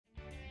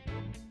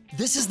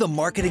This is the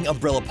Marketing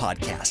Umbrella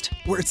Podcast,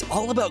 where it's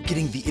all about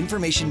getting the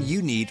information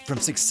you need from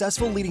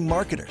successful leading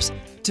marketers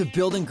to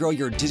build and grow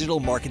your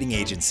digital marketing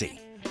agency.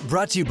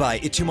 Brought to you by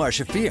Itamar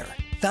Shafir,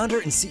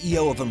 founder and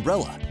CEO of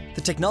Umbrella,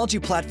 the technology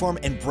platform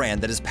and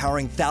brand that is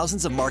powering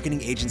thousands of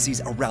marketing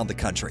agencies around the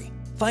country.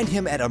 Find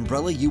him at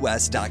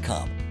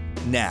umbrellaus.com.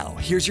 Now,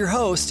 here's your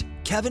host,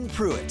 Kevin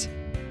Pruitt.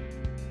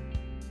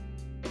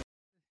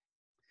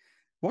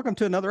 Welcome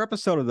to another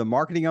episode of the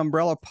Marketing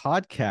Umbrella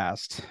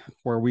Podcast,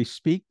 where we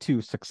speak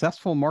to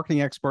successful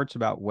marketing experts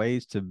about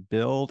ways to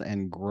build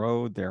and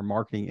grow their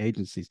marketing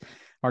agencies.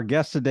 Our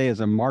guest today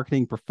is a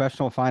marketing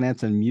professional,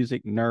 finance, and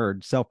music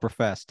nerd,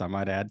 self-professed, I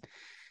might add.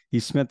 He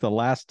spent the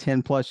last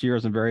 10 plus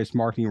years in various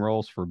marketing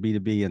roles for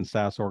B2B and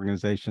SaaS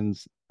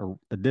organizations.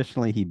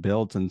 Additionally, he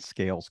builds and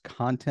scales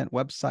content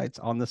websites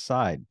on the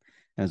side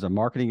and is a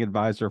marketing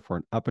advisor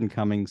for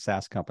up-and-coming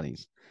SaaS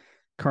companies.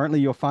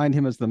 Currently, you'll find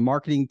him as the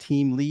marketing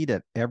team lead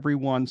at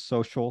Everyone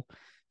Social,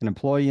 an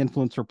employee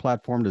influencer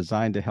platform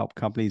designed to help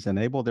companies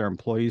enable their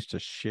employees to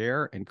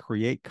share and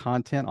create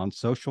content on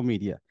social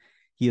media.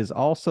 He is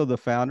also the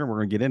founder, we're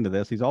going to get into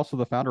this, he's also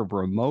the founder of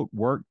Remote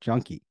Work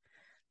Junkie,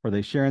 where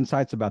they share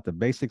insights about the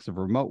basics of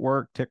remote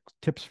work,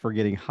 tips for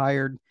getting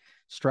hired,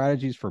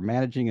 strategies for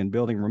managing and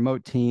building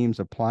remote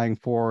teams, applying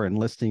for and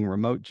listing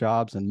remote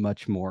jobs, and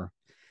much more.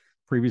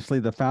 Previously,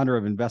 the founder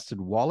of Invested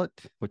Wallet,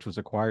 which was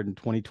acquired in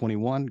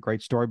 2021.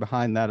 Great story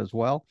behind that as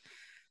well.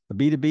 The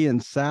B2B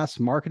and SaaS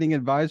marketing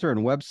advisor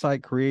and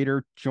website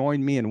creator.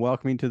 Join me in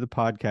welcoming to the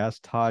podcast,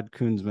 Todd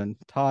Kunsman.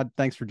 Todd,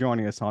 thanks for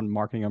joining us on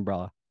Marketing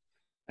Umbrella.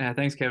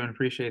 Thanks, Kevin.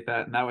 Appreciate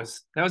that. And that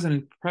was an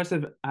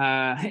impressive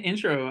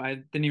intro. I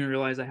didn't even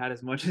realize I had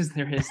as much as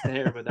there is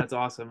there, but that's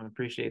awesome. I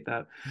appreciate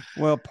that.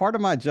 Well, part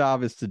of my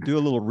job is to do a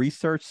little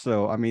research.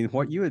 So, I mean,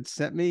 what you had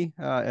sent me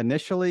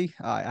initially,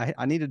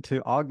 I needed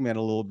to augment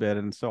a little bit.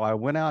 And so I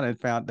went out and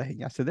found,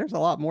 I said, there's a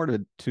lot more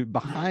to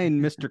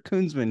behind Mr.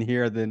 Kunsman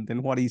here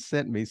than what he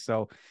sent me.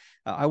 So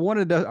I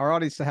wanted our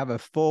audience to have a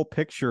full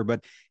picture,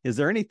 but is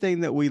there anything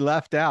that we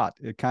left out,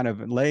 kind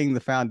of laying the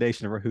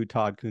foundation of who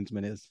Todd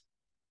Kunsman is?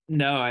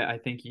 No, I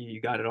think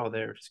you got it all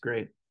there. It's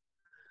great.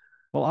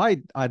 Well,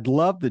 I'd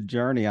love the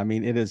journey. I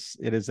mean, it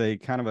is a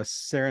kind of a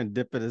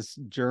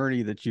serendipitous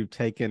journey that you've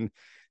taken,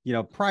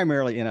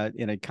 primarily in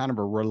a kind of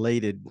a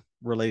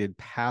related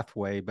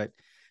pathway. But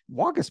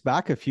walk us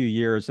back a few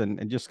years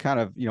and just kind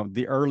of,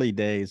 the early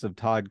days of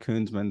Todd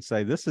Kunsman.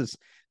 Say this is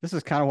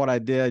kind of what I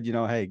did.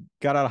 Hey,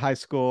 got out of high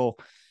school.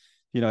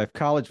 If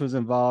college was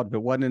involved, but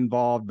wasn't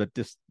involved, but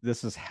this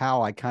is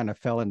how I kind of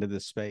fell into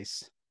this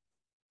space.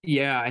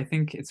 Yeah, I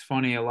think it's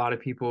funny. A lot of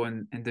people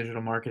in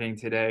digital marketing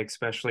today,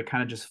 especially,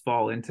 kind of just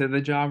fall into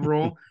the job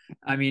role.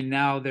 I mean,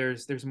 now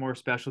there's more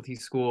specialty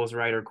schools,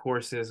 right, or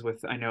courses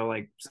with, I know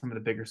like some of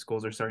the bigger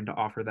schools are starting to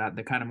offer that,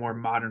 the kind of more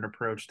modern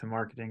approach to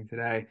marketing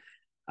today.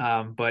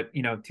 But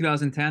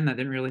 2010, that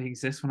didn't really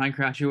exist when I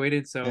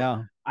graduated. So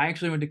yeah. I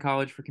actually went to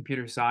college for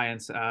computer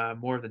science,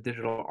 more of the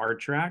digital art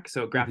track.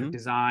 So graphic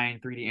design,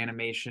 3D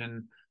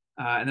animation.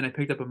 And then I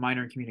picked up a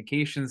minor in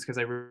communications because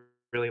I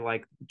really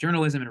like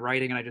journalism and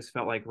writing, and I just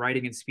felt like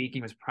writing and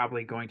speaking was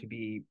probably going to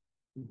be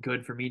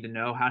good for me to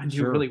know how to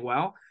do really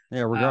well.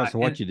 Yeah, regardless of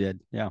what you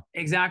did. Yeah,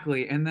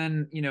 exactly. And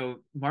then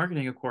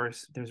marketing, of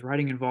course, there's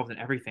writing involved in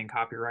everything,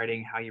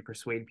 copywriting, how you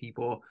persuade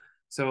people.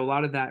 So a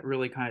lot of that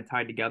really kind of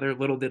tied together.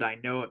 Little did I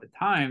know at the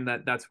time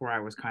that that's where I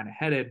was kind of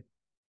headed.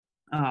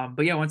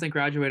 But yeah, once I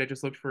graduated, I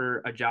just looked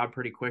for a job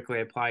pretty quickly.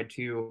 I applied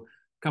to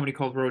company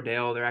called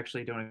Rodale. They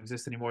actually don't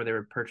exist anymore. They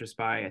were purchased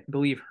by, I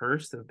believe,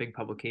 Hearst, a big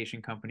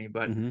publication company,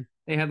 but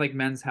they had like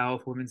Men's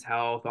Health, Women's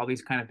Health, all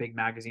these kind of big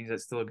magazines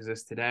that still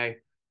exist today.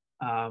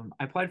 I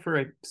applied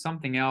for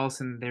something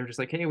else, and they were just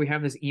like, hey, we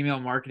have this email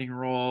marketing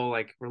role.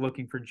 Like, we're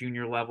looking for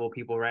junior level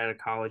people right out of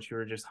college who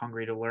are just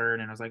hungry to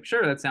learn. And I was like,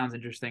 sure, that sounds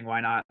interesting.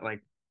 Why not?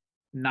 Like,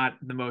 not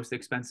the most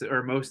expensive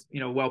or most,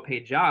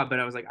 well-paid job, but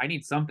I was like, I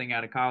need something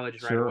out of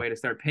college right away to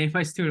start paying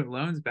my student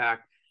loans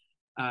back.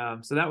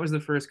 So that was the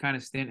first kind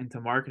of stint into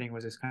marketing,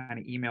 was this kind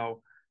of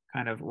email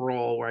kind of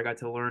role where I got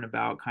to learn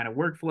about kind of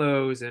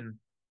workflows and,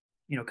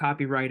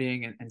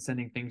 copywriting and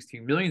sending things to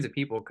millions of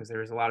people, because there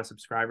was a lot of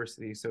subscribers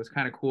to these. So it's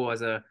kind of cool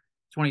as a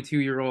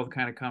 22-year-old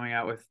kind of coming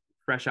out with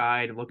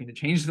fresh-eyed, looking to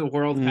change the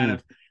world kind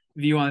of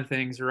view on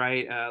things,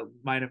 right?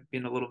 Might have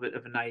been a little bit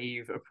of a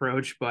naive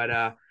approach,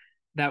 but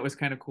that was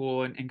kind of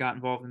cool and got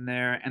involved in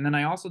there. And then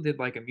I also did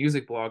like a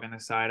music blog on the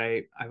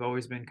side. I've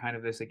always been kind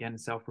of this, again,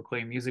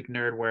 self-proclaimed music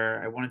nerd,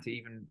 where I wanted to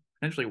even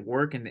potentially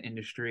work in the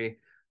industry.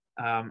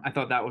 I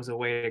thought that was a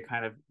way to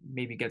kind of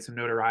maybe get some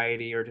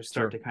notoriety or just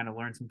start to kind of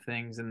learn some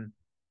things. And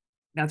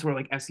that's where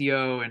like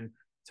SEO and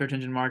search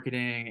engine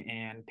marketing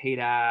and paid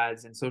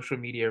ads and social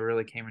media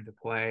really came into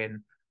play.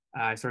 And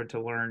I started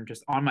to learn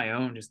just on my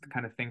own, just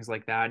kind of things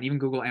like that, and even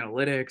Google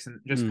Analytics, and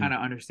just kind of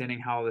understanding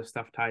how all this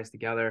stuff ties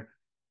together.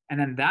 And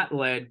then that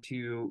led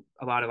to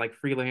a lot of like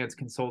freelance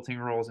consulting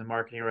roles in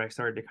marketing, where I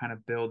started to kind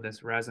of build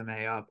this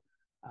resume up,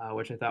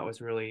 which I thought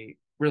was really,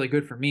 really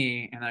good for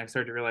me. And then I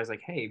started to realize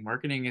like, hey,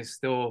 marketing is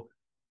still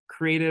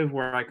creative,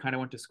 where I kind of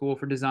went to school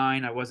for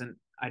design.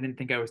 I didn't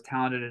think I was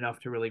talented enough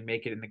to really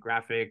make it in the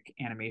graphic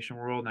animation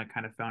world. And I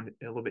kind of found it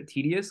a little bit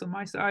tedious on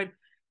my side.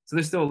 So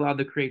there's still a lot of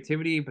the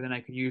creativity, but then I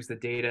could use the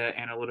data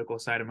analytical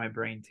side of my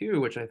brain too,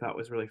 which I thought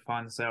was really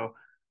fun. So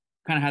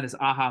kind of had this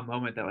aha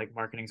moment that like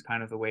marketing is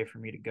kind of the way for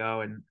me to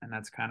go. And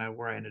that's kind of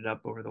where I ended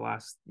up over the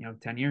last,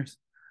 10 years.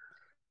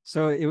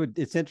 So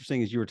it's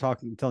interesting as you were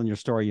telling your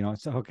story,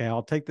 it's okay,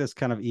 I'll take this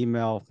kind of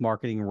email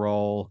marketing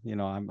role,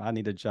 I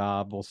need a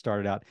job. We'll start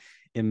it out.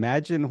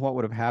 Imagine what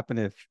would have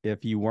happened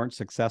if you weren't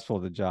successful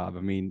at the job.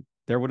 I mean,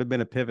 there would have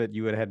been a pivot.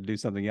 You would have had to do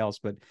something else,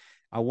 but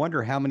I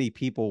wonder how many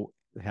people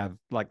have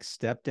like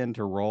stepped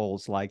into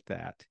roles like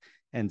that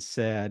and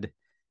said,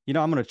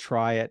 I'm going to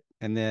try it.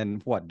 And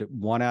then what,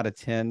 1 out of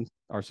 10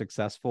 are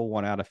successful,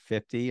 1 out of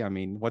 50. I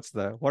mean, what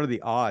are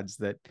the odds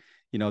that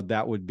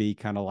that would be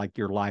kind of like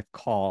your life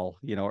call,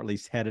 or at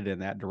least headed in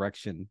that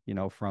direction,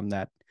 from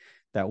that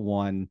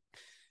one,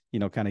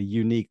 kind of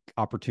unique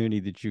opportunity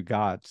that you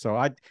got. So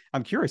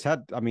I'm curious,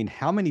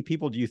 how many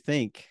people do you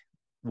think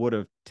would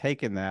have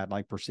taken that,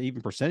 like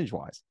even percentage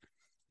wise,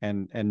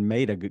 and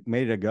made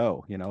it a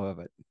go, of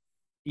it?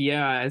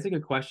 Yeah, it's a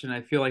good question. I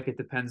feel like it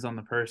depends on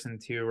the person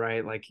too,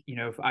 right? Like,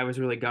 if I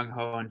was really gung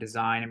ho on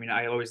design, I mean,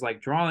 I always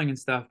liked drawing and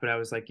stuff, but I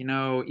was like,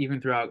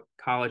 even throughout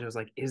college, I was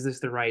like, is this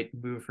the right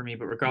move for me?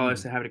 But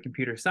regardless, I have a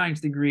computer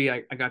science degree.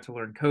 I got to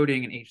learn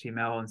coding and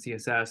HTML and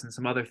CSS and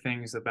some other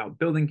things about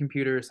building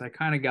computers. So I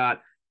kind of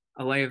got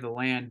a lay of the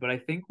land. But I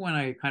think when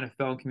I kind of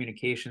fell in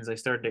communications, I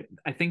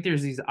think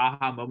there's these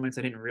aha moments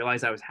I didn't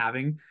realize I was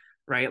having,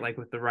 right? Like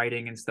with the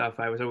writing and stuff,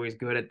 I was always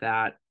good at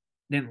that.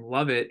 Didn't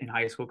love it in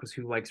high school because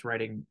who likes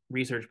writing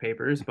research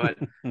papers, but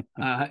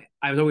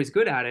I was always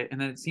good at it. And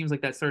then it seems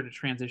like that started to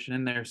transition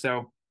in there.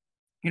 So,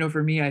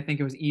 for me, I think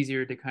it was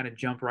easier to kind of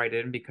jump right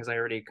in because I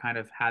already kind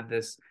of had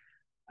this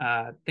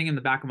thing in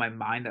the back of my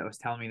mind that was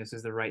telling me this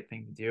is the right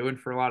thing to do. And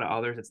for a lot of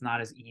others, it's not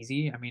as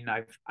easy. I mean,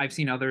 I've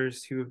seen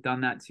others who have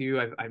done that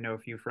too. I know a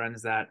few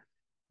friends that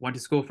went to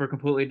school for a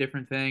completely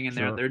different thing and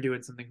Sure. they're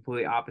doing something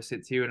completely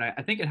opposite too. And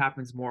I think it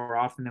happens more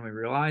often than we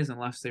realize,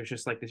 unless there's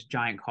just like this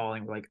giant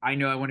calling. Like, I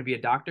know I want to be a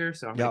doctor,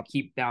 so I'm going Yep. to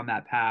keep down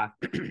that path.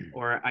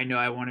 Or I know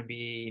I want to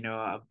be,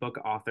 a book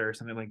author or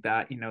something like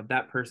that.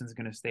 That person's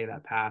going to stay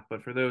that path.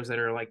 But for those that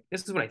are like,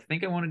 this is what I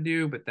think I want to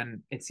do, but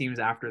then it seems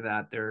after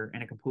that they're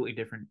in a completely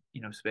different,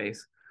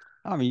 space.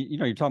 I mean,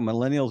 you're talking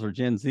millennials or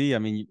Gen Z. I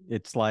mean,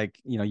 it's like,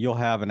 you'll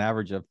have an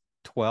average of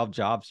 12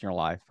 jobs in your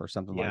life or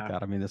something like Yeah.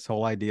 that. I mean, this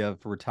whole idea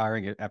of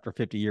retiring after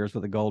 50 years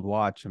with a gold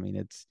watch, I mean,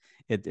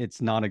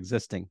 it's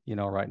non-existing,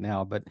 right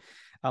now. But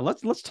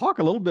let's talk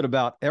a little bit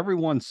about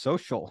Everyone's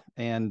Social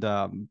and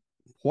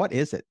what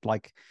is it?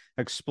 Like,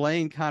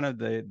 explain kind of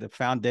the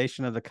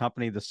foundation of the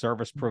company, the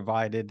service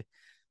provided,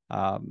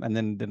 and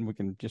then we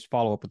can just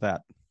follow up with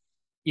that.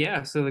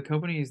 Yeah, so the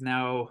company is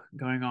now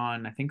going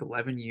on, I think,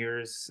 11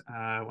 years.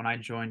 When I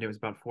joined, it was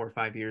about 4 or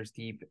 5 years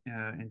deep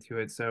into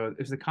it. So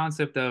there's the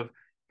concept of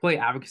employee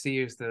advocacy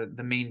is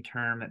the main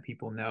term that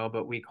people know,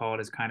 but we call it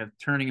as kind of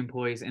turning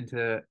employees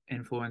into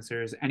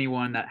influencers.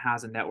 Anyone that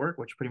has a network,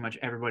 which pretty much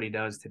everybody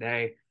does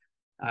today,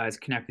 is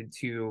connected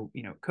to,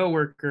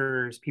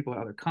 coworkers, people at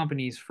other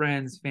companies,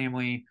 friends,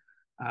 family.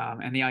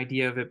 And the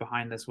idea of it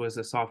behind this was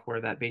a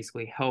software that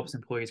basically helps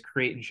employees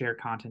create and share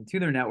content to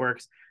their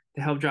networks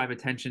to help drive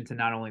attention to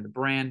not only the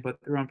brand, but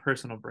their own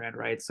personal brand,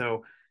 right?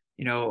 So,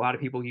 a lot of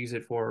people use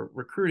it for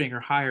recruiting or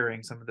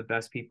hiring. Some of the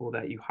best people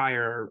that you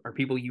hire are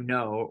people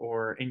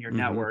or in your Mm-hmm.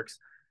 networks.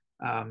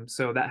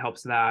 So that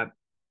helps that.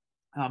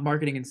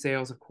 Marketing and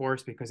sales, of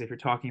course, because if you're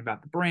talking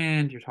about the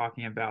brand, you're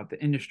talking about the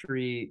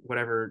industry,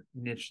 whatever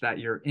niche that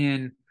you're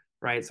in,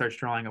 right? It starts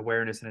drawing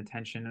awareness and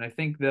attention. And I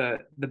think the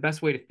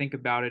best way to think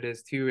about it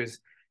is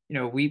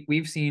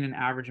we've seen an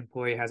average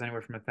employee has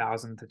anywhere from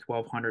 1,000 to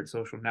 1,200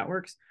 social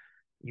networks.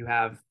 You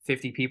have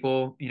 50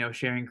 people,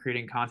 sharing,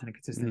 creating content on a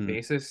consistent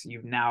basis.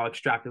 You've now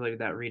extrapolated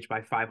that reach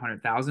by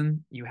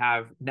 500,000. You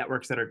have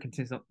networks that are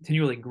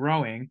continually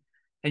growing,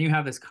 and you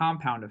have this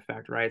compound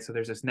effect, right? So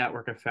there's this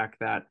network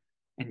effect that,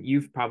 and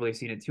you've probably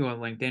seen it too on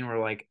LinkedIn, where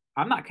like,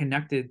 I'm not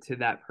connected to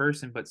that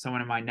person, but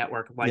someone in my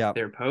network liked Yeah.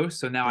 their post.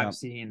 So now I'm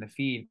seeing in the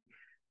feed.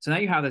 So now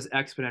you have this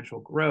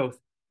exponential growth.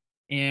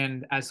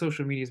 And as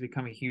social media has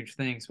become a huge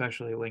thing,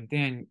 especially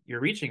LinkedIn, you're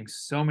reaching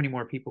so many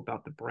more people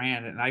about the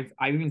brand. And I've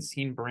even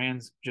seen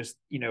brands just,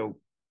 the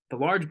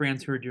large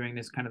brands who are doing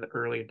this, kind of the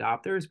early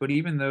adopters, but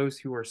even those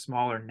who are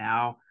smaller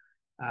now,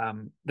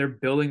 they're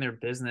building their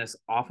business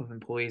off of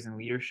employees and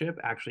leadership,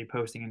 actually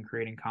posting and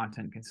creating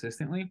content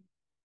consistently.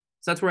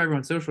 So that's where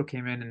Everyone's Social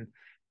came in.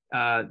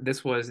 And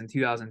this was in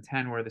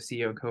 2010, where the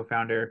CEO and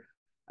co-founder,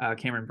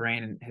 Cameron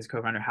Brain, and his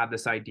co-founder had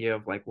this idea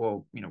of like,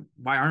 well,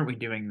 why aren't we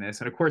doing this?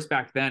 And of course,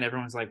 back then,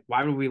 everyone's like,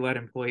 why would we let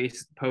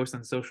employees post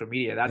on social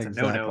media? That's a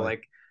no-no. Exactly.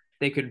 Like,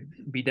 they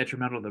could be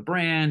detrimental to the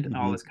brand and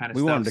all this kind of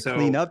We stuff. wanted to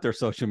clean up their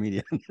social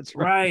media. That's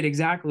right. Right,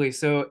 exactly.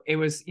 So it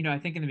was, I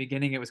think in the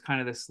beginning it was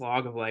kind of this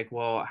slog of like,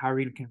 well, how are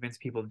we going to convince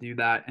people to do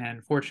that?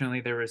 And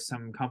fortunately, there was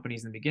some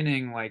companies in the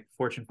beginning, like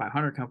Fortune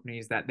 500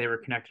 companies that they were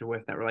connected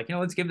with, that were like,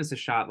 let's give this a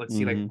shot. Let's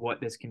see like what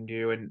this can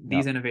do. And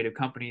these innovative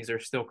companies are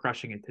still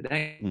crushing it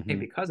today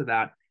because of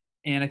that.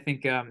 And I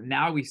think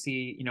now we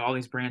see, all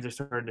these brands are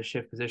starting to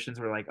shift positions.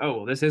 We're like, oh,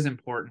 well, this is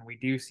important. We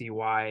do see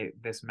why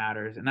this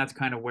matters. And that's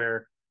kind of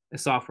where the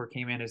software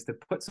came in, is to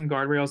put some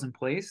guardrails in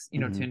place,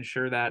 to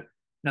ensure that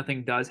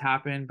nothing does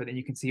happen, but then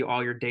you can see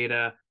all your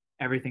data,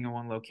 everything in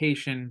one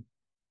location,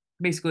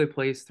 basically a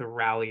place to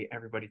rally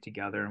everybody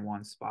together in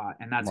one spot.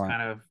 And that's Right.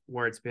 kind of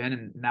where it's been.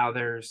 And now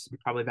there's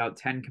probably about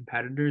 10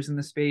 competitors in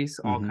the space,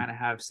 all Mm-hmm. kind of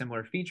have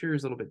similar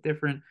features, a little bit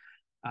different.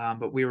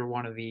 But we were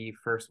one of the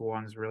first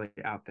ones really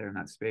out there in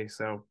that space.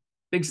 So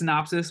big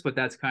synopsis, but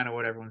that's kind of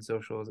what Everyone's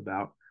Social is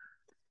about.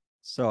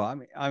 So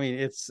I mean,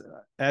 it's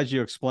as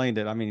you explained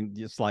it. I mean,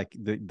 it's like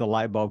the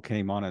light bulb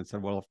came on and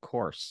said, "Well, of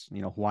course,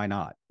 why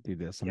not do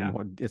this?" I Yeah.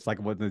 mean, it's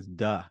like what this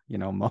duh,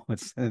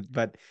 moments.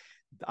 But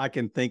I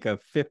can think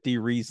of 50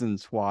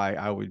 reasons why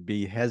I would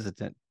be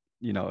hesitant,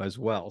 as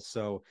well.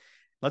 So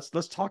let's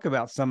talk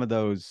about some of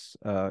those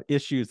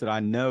issues that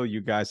I know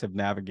you guys have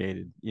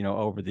navigated,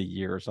 over the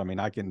years. I mean,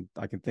 I can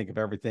think of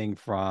everything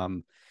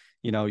from,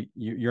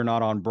 you're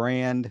not on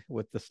brand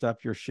with the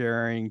stuff you're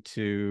sharing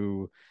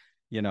to,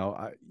 you know,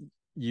 I,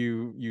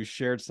 you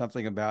shared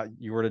something about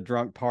you were at a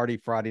drunk party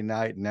Friday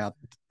night, and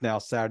now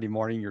Saturday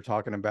morning you're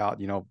talking about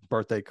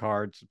birthday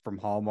cards from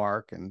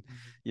Hallmark, and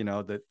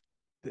that,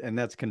 and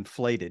that's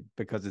conflated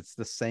because it's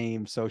the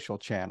same social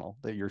channel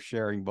that you're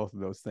sharing both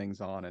of those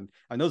things on. And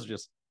those are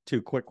just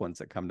two quick ones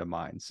that come to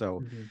mind. So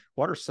Mm-hmm.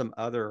 what are some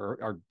other,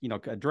 or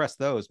address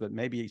those, but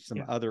maybe some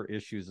Yeah. other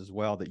issues as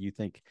well that you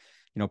think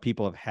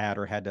people have had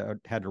or had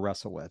to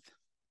wrestle with?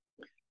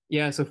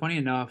 Yeah, so funny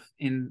enough,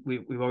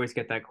 we've always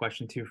get that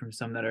question too from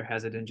some that are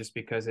hesitant, just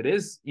because it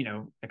is,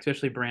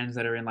 especially brands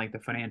that are in like the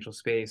financial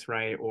space,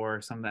 right? Or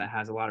some that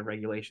has a lot of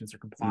regulations or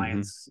Mm-hmm.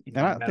 compliance,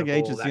 And I think medical,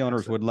 agency that kind of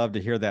owners stuff. would love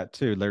to hear that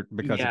too,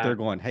 because if Yeah, they're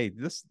going, "Hey,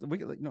 this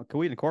can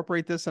we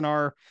incorporate this in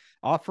our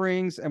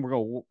offerings?" And we're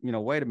going,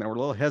 wait a minute, we're a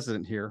little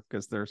hesitant here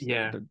because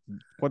yeah.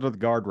 what are the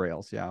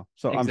guardrails? Yeah.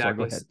 So I'm sorry,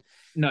 go Exactly. ahead.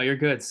 No, you're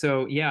good.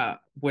 So yeah,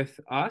 with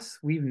us,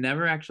 we've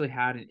never actually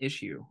had an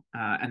issue,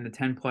 and the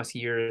 10 plus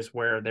years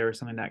where there was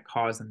something that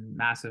caused a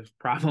massive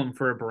problem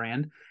for a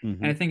brand. And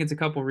Mm-hmm. I think it's a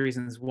couple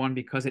reasons. One,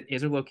 because it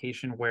is a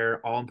location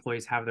where all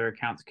employees have their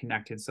accounts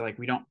connected. So like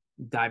we don't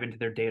dive into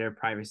their data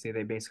privacy.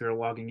 They basically are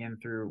logging in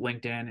through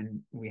LinkedIn,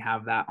 and we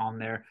have that on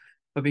there.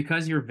 But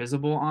because you're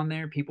visible on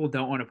there, people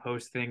don't want to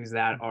post things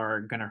that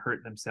are going to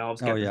hurt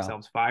themselves, Oh get yeah,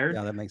 themselves fired.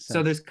 yeah, that makes So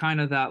sense. there's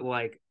kind of that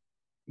like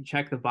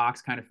check the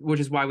box kind of, which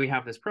is why we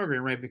have this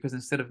program, right? Because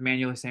instead of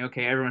manually saying,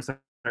 okay, everyone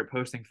start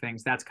posting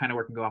things, that's kind of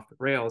where it can go off the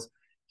rails.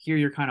 Here,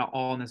 you're kind of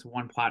all in this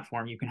one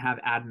platform. You can have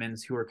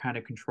admins who are kind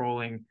of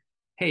controlling,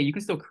 hey, you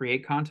can still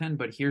create content,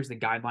 but here's the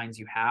guidelines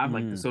you have,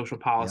 like the social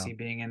Yeah, policy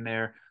being in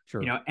there.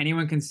 sure.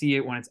 Anyone can see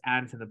it when it's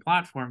added to the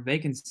platform. They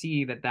can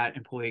see that that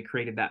employee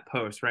created that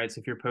post, right? So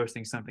if you're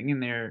posting something in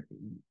there,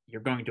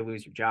 you're going to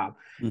lose your job.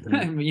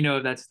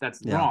 Mm-hmm.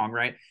 That's Yeah. wrong,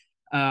 right?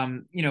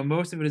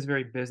 Most of it is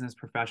very business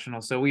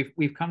professional. So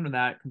we've come to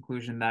that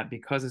conclusion that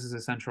because this is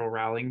a central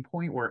rallying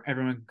point where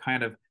everyone can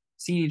kind of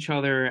see each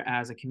other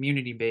as a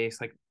community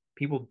base, like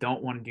people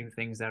don't want to do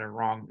things that are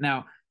wrong.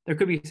 Now, there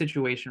could be a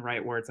situation,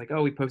 right, where it's like,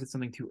 oh, we posted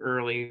something too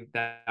early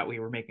that we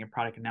were making a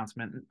product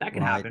announcement. That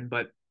can Right. happen,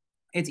 but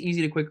it's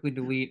easy to quickly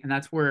delete. And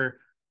that's where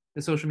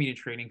the social media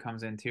training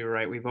comes into,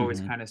 right? We've always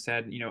Mm-hmm. kind of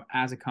said,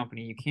 as a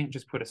company, you can't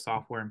just put a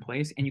software in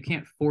place, and you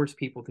can't force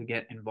people to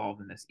get involved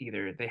in this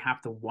either. They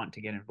have to want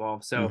to get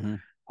involved. So Mm-hmm.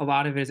 a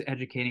lot of it is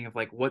educating of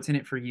like what's in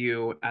it for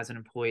you as an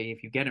employee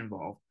if you get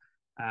involved.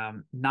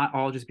 Not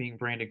all just being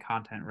branded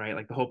content, right?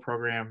 Like the whole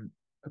program,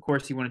 of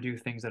course, you want to do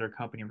things that are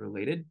company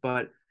related,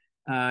 but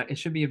it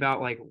should be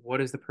about like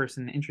what is the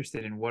person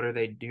interested in, what are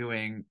they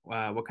doing,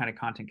 what kind of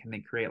content can they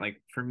create.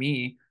 Like for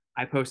me,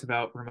 I post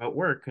about remote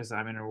work because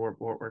I'm in a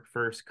work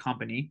first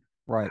company,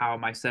 Right. how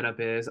my setup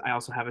is. I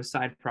also have a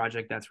side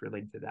project that's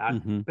related to that.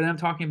 Mm-hmm. But then I'm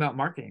talking about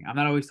marketing. I'm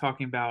not always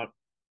talking about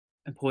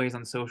employees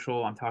on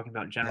social. I'm talking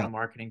about Yeah. general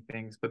marketing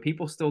things, but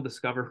people still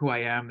discover who I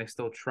am. They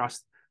still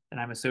trust that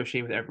I'm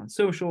associated with Everyone's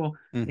Social.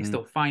 They Mm-hmm.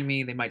 still find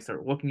me. They might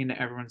start looking into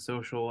Everyone's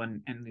Social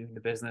and doing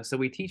the business. So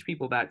we teach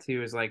people that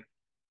too, is like,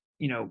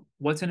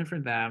 what's in it for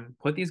them,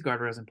 put these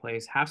guardrails in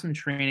place, have some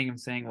training and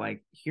saying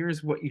like,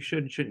 here's what you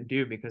should and shouldn't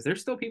do, because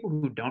there's still people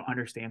who don't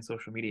understand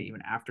social media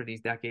even after these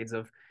decades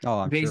of Oh,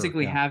 I'm sure.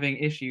 basically Yeah. having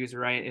issues,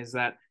 right? Is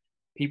that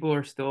people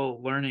are still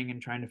learning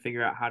and trying to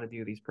figure out how to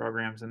do these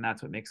programs. And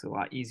that's what makes it a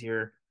lot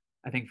easier,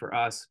 I think, for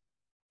us.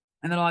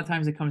 And then a lot of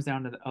times it comes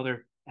down to the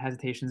other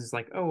hesitations. It's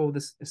like, oh,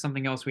 this is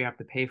something else we have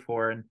to pay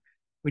for. And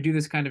we do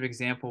this kind of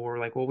example where we're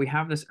like, well, we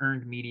have this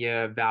earned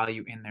media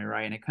value in there,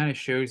 right? And it kind of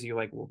shows you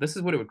like, well, this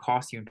is what it would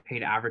cost you in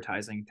paid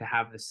advertising to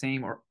have the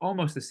same or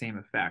almost the same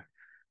effect.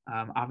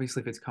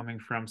 Obviously, if it's coming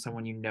from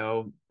someone,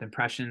 the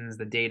impressions,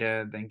 the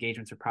data, the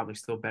engagements are probably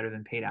still better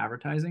than paid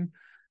advertising.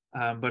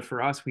 But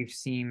for us, we've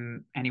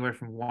seen anywhere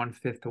from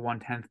 1/5 to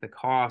 1/10 the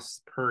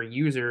cost per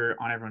user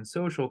on Everyone's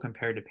Social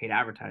compared to paid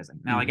advertising.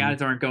 Now, like Mm-hmm.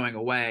 ads aren't going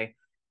away,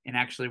 and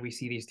actually, we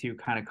see these two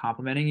kind of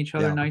complementing each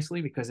other Yeah.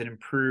 nicely because it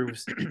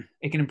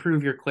can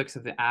improve your clicks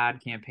of the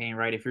ad campaign,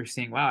 right? If you're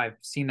seeing, wow, I've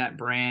seen that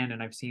brand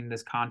and I've seen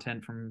this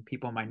content from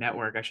people in my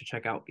network, I should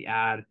check out the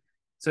ad.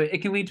 So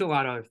it can lead to a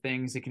lot of other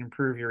things. It can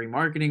improve your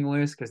remarketing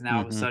list because now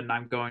all of a Mm-hmm. sudden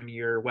I'm going to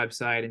your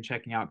website and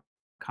checking out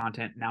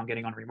content. Now I'm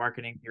getting on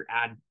remarketing. Your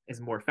ad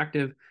is more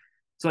effective.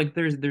 So like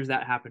there's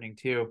that happening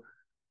too.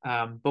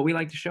 But we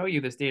like to show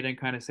you this data and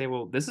kind of say,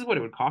 well, this is what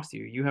it would cost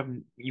you.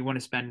 You want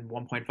to spend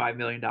 $1.5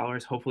 million,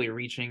 hopefully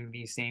reaching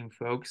these same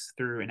folks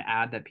through an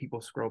ad that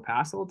people scroll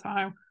past all the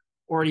time,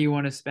 or do you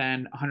want to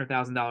spend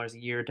 $100,000 a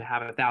year to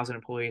have 1,000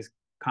 employees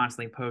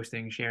constantly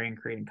posting, sharing,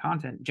 creating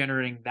content,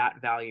 generating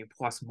that value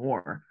plus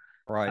more?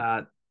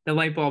 Right. The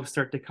light bulbs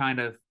start to kind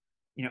of,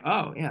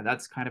 oh yeah,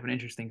 that's kind of an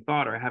interesting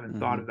thought, or I haven't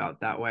thought Mm-hmm. about it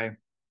that way.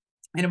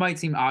 And it might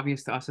seem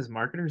obvious to us as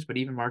marketers, but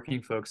even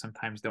marketing folks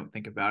sometimes don't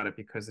think about it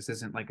because this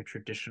isn't like a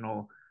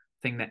traditional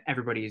thing that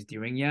everybody is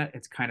doing yet.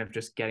 It's kind of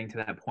just getting to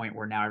that point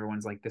where now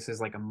everyone's like, this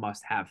is like a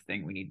must have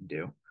thing we need to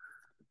do.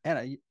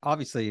 And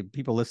obviously,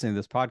 people listening to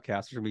this podcast,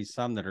 there's going to be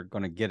some that are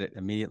going to get it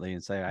immediately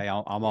and say, "Hey,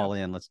 I'm Yeah. all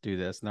in. Let's do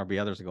this." And there'll be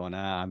others going,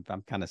 I'm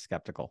kind of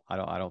skeptical.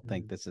 I don't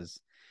think Mhm. this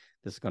is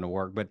going to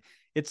work." But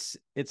it's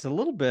a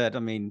little bit. I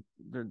mean,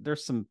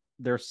 there's some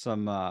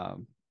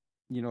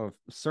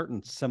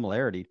certain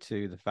similarity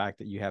to the fact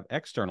that you have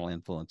external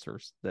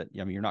influencers that,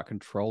 I mean, you're not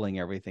controlling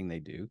everything they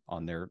do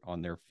on their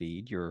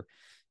feed.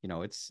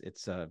 It's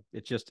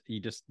just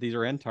these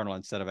are internal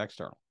instead of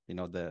external.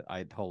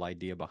 The whole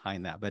idea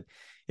behind that. But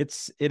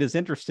it is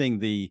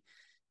interesting.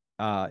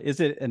 Is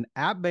it an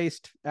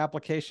app-based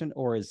application,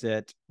 or is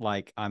it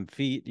like I'm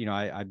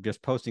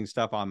just posting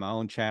stuff on my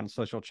own channel,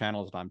 social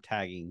channels, and I'm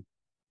tagging,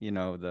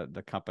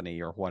 the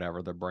company or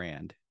whatever, the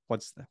brand?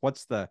 What's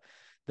the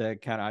kind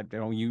of, I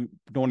don't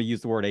want to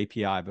use the word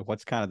API, but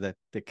what's kind of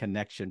the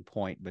connection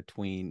point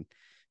between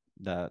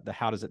the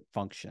how does it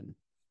function?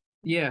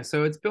 Yeah,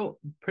 so it's built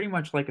pretty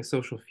much like a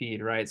social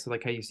feed, right? So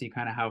like how you see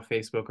kind of how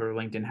Facebook or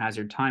LinkedIn has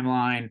your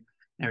timeline and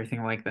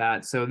everything like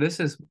that. So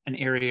this is an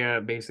area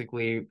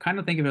basically kind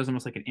of think of it as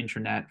almost like an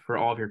intranet for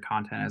all of your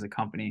content as a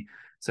company.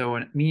 So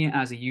when me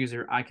as a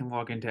user, I can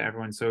log into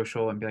everyone's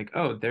social and be like,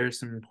 oh, there's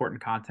some important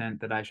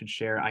content that I should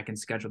share. I can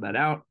schedule that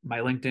out. My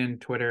LinkedIn,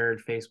 Twitter,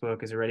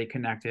 Facebook is already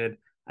connected.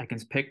 I can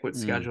pick what Mm,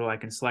 schedule. I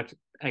can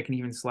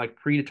even select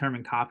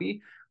predetermined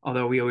copy.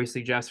 Although we always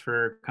suggest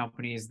for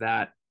companies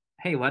that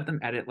hey, let them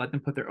edit, let them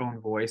put their own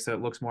voice so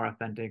it looks more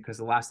authentic. Because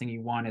the last thing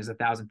you want is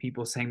 1,000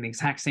 people saying the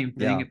exact same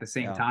thing yeah, at the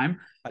same yeah. time,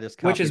 I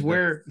just which is copied the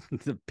where,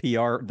 the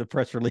PR, the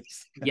press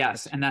release.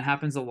 yes, and that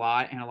happens a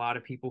lot. And a lot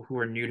of people who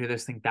are new to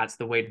this think that's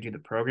the way to do the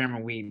program.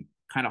 And we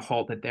kind of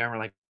halt it there. And we're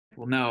like,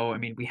 well, no, I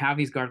mean, we have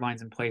these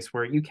guidelines in place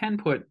where you can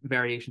put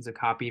variations of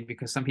copy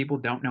because some people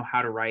don't know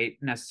how to write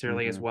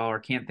necessarily as Mm-hmm. well or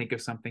can't think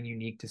of something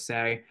unique to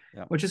say,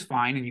 Yeah. which is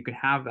fine. And you can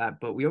have that.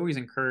 But we always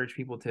encourage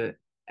people to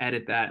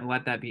edit that and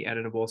let that be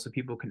editable so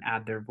people can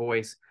add their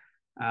voice.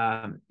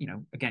 Again,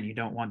 you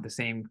don't want the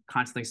same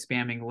constantly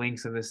spamming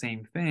links of the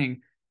same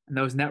thing. And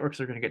those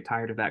networks are going to get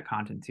tired of that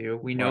content too.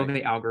 We know Right.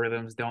 the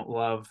algorithms don't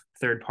love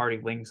third party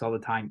links all the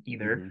time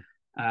either,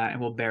 Mm-hmm.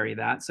 and we'll bury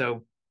that.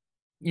 So,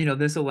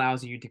 this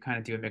allows you to kind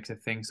of do a mix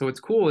of things. So,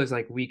 what's cool is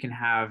like we can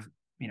have,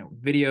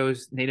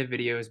 videos, native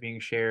videos being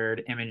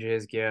shared,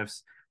 images,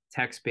 GIFs,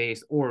 text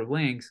based, or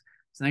links.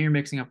 So now you're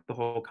mixing up the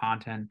whole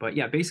content. But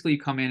yeah, basically you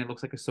come in, it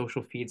looks like a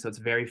social feed. So it's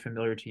very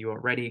familiar to you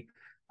already.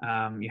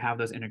 You have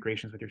those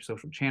integrations with your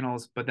social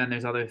channels, but then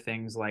there's other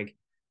things like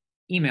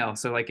email.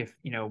 So like if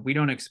we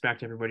don't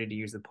expect everybody to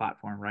use the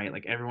platform, right?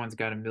 Like everyone's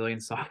got a million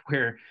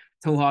software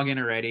to log in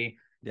already.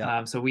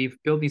 Yeah. So we've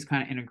built these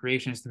kind of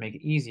integrations to make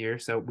it easier.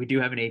 So we do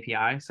have an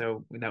API.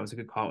 So that was a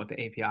good call with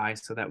the API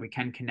so that we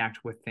can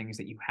connect with things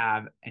that you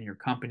have in your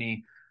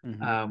company.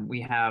 Mm-hmm.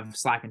 We have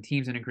Slack and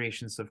Teams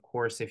integrations. So of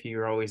course, if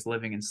you're always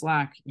living in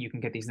Slack, you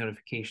can get these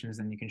notifications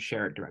and you can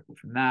share it directly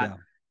from that.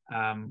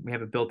 Yeah. We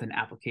have a built-in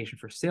application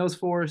for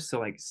Salesforce. So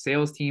like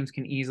sales teams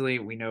can easily,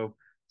 we know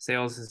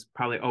sales is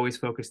probably always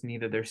focused in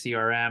either their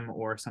CRM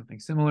or something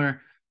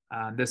similar.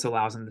 This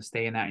allows them to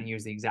stay in that and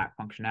use the exact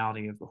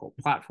functionality of the whole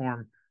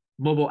platform.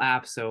 Mobile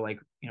apps. So, like,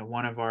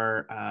 one of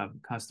our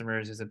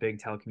customers is a big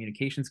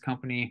telecommunications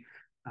company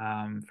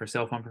for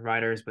cell phone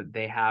providers, but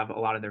they have a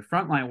lot of their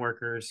frontline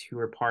workers who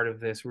are part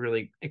of this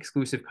really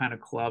exclusive kind of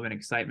club and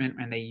excitement.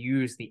 And they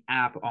use the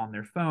app on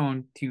their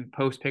phone to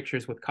post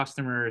pictures with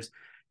customers,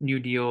 new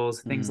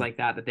deals, things Mm. like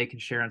that, that they can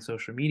share on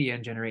social media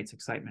and generates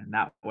excitement in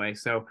that way.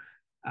 So,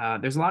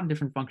 there's a lot of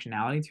different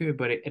functionality to it,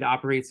 but it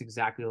operates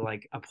exactly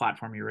like a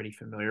platform you're already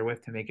familiar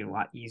with to make it a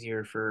lot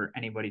easier for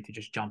anybody to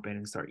just jump in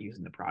and start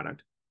using the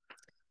product.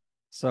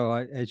 So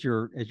as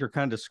you're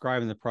kind of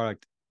describing the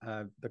product,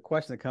 the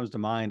question that comes to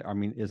mind, I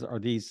mean, are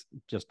these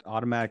just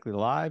automatically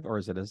live,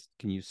 or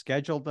can you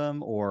schedule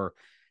them, or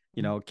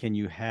can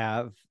you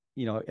have,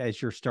 as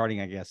you're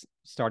starting, I guess,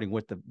 starting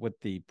with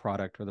the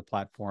product or the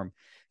platform,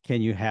 can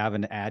you have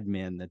an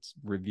admin that's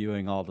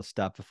reviewing all the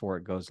stuff before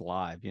it goes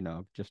live?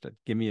 Just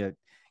give me a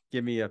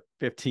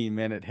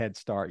 15-minute head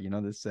start,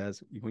 that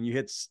says when you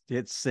hit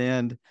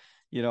send,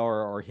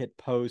 or hit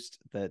post,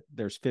 that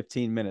there's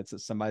 15 minutes that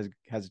somebody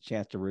has a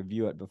chance to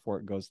review it before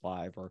it goes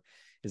live, or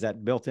is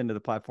that built into the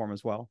platform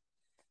as well?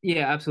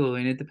 Yeah,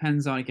 absolutely. And it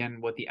depends on, again,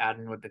 what the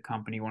admin, what the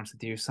company wants to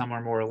do. Some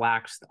are more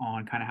relaxed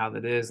on kind of how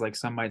that is. Like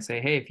some might say,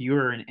 hey, if you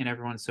were in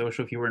everyone's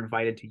social, if you were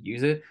invited to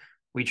use it,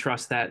 we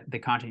trust that the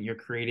content you're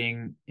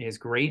creating is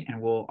great and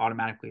we'll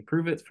automatically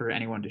approve it for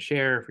anyone to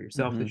share, for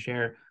yourself to Mm-hmm.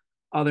 share.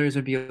 Others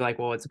would be like,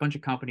 well, it's a bunch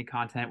of company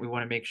content. We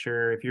want to make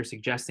sure if you're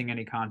suggesting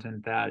any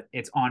content that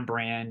it's on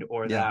brand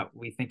or Yeah. that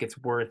we think it's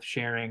worth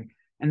sharing,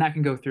 and that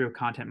can go through a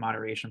content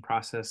moderation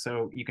process.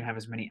 So you can have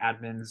as many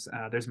admins.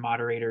 There's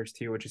moderators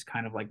too, which is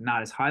kind of like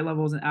not as high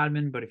level as an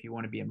admin, but if you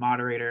want to be a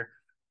moderator,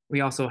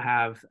 we also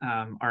have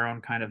our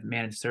own kind of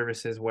managed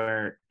services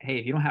where, hey,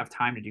 if you don't have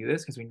time to do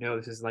this, because we know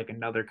this is like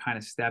another kind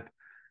of step,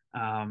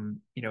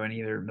 in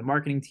either the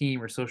marketing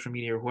team or social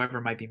media or whoever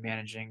might be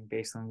managing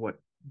based on what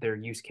their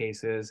use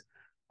case is.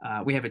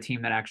 We have a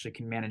team that actually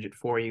can manage it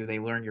for you. They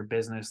learn your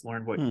business,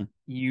 learn what Hmm.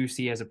 you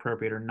see as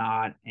appropriate or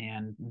not,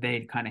 and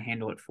they kind of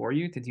handle it for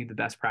you to do the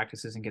best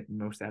practices and get the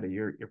most out of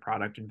your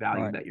product and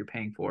value Right. that you're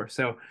paying for.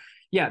 So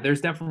yeah, there's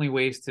definitely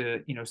ways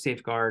to,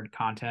 safeguard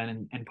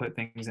content and put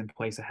things in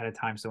place ahead of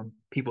time. So when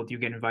people do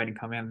get invited and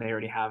come in, they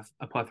already have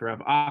a plethora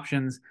of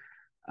options.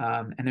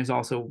 And there's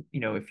also,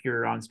 if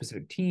you're on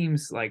specific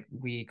teams, like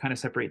we kind of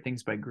separate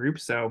things by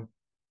groups. So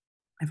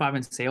if I'm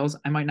in sales,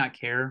 I might not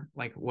care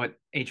like what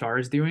HR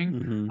is doing,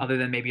 Mm-hmm. other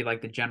than maybe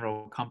like the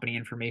general company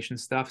information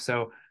stuff.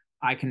 So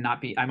I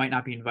might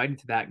not be invited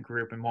to that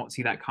group and won't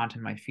see that content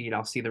in my feed.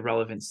 I'll see the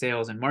relevant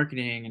sales and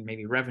marketing and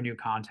maybe revenue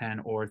content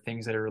or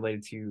things that are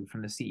related to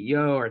from the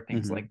CEO or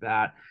things Mm-hmm. like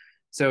that.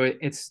 So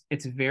it's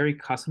very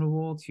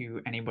customable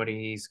to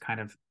anybody's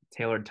kind of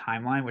tailored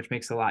timeline, which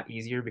makes it a lot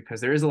easier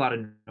because there is a lot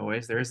of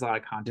noise, there is a lot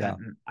of Yeah. content,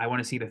 and I want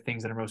to see the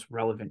things that are most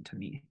relevant to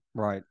me.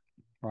 Right.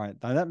 Right.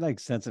 Now, that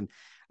makes sense. And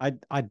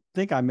I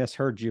think I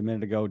misheard you a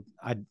minute ago.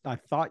 I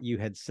thought you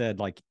had said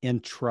like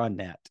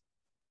intranet,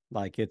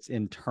 like it's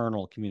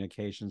internal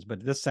communications,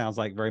 but this sounds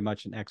like very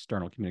much an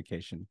external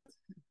communication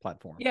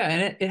platform. Yeah,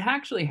 and it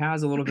actually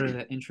has a little bit of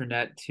the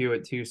intranet to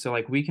it too. So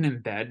like we can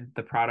embed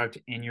the product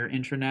in your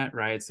intranet,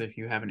 right? So if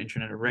you have an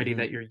intranet already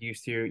Mm-hmm. that you're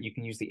used to, you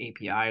can use the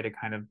API to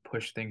kind of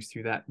push things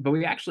through that. But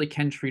we actually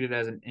can treat it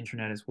as an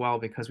intranet as well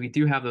because we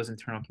do have those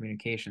internal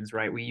communications,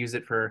 right? We use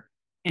it for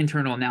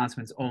internal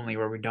announcements only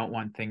where we don't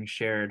want things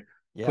shared,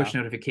 push Yeah,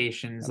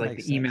 notifications, that like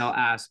makes the email sense.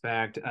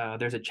 aspect.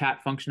 There's a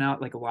chat function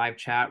out, like a live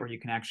chat where you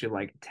can actually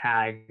like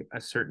tag a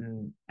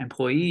certain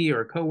employee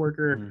or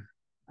coworker.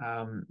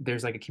 Mm-hmm.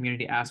 There's like a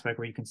community aspect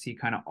where you can see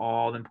kind of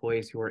all the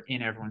employees who are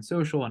in everyone's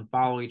social and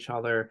follow each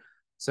other.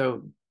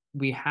 So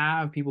we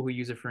have people who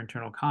use it for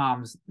internal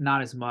comms,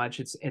 not as much.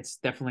 It's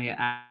definitely an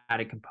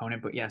added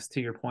component, but yes,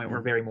 to your point, we're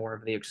Mm-hmm. very more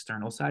of the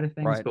external side of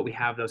things, Right. but we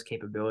have those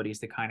capabilities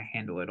to kind of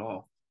handle it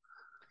all.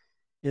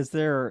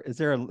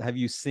 Have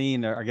you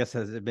seen, or I guess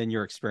has it been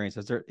your experience?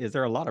 Is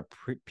there a lot of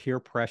peer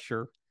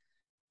pressure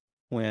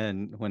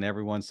when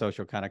everyone's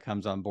social kind of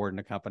comes on board in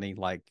a company?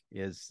 Like,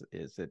 is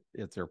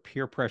there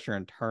peer pressure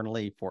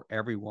internally for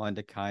everyone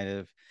to kind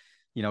of,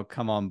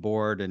 come on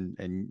board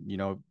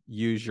and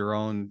use your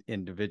own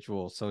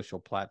individual social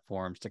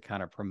platforms to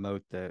kind of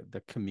promote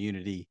the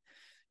community,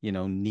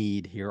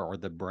 need here or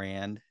the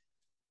brand?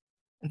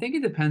 I think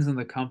it depends on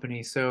the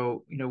company.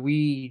 So,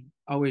 we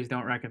always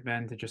don't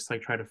recommend to just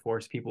like try to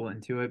force people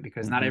into it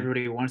because not Mm-hmm.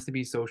 everybody wants to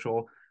be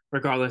social,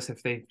 regardless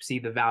if they see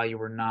the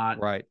value or not.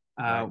 Right.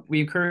 Right.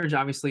 We encourage,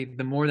 obviously,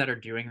 the more that are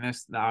doing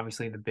this,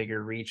 obviously, the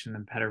bigger reach and the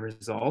better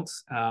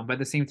results. But at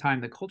the same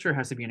time, the culture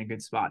has to be in a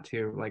good spot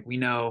too. Like we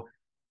know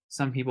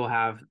some people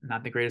have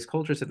not the greatest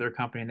cultures at their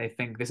company and they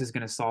think this is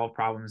going to solve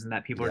problems and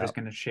that people are Yeah. just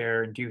going to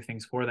share and do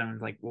things for them.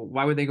 And like, well,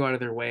 why would they go out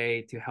of their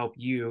way to help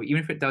you?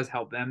 Even if it does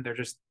help them,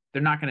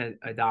 they're not going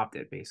to adopt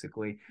it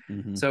basically.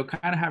 Mm-hmm. So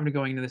kind of having to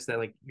go into this that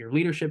like your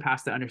leadership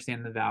has to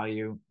understand the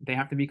value. They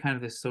have to be kind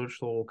of this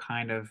social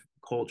kind of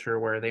culture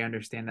where they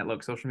understand that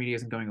look, social media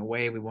isn't going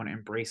away. We want to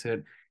embrace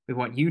it. We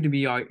want you to be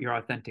your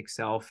authentic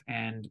self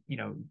and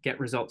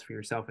get results for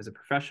yourself as a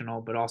professional,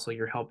 but also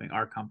you're helping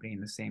our company in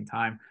the same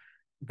time.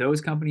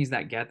 Those companies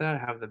that get that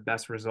have the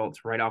best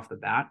results right off the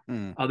bat.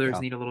 Others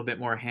Yeah. need a little bit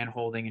more hand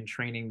holding and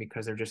training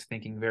because they're just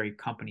thinking very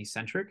company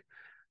centric,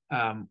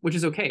 which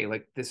is okay.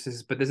 Like this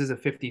is a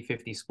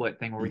 50-50 split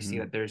thing where we see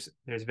Mm-hmm. that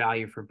there's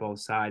value for both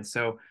sides.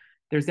 So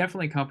there's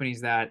definitely companies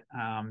that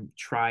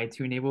try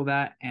to enable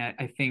that. And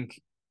I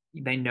think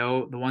they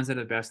know the ones that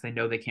are the best, they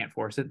know they can't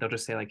force it. They'll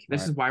just say like,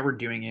 this Right. is why we're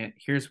doing it.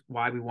 Here's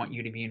why we want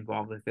you to be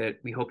involved with it.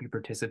 We hope you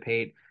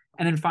participate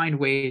and then find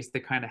ways to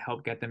kind of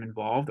help get them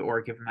involved or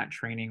give them that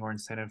training or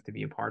incentive to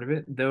be a part of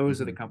it.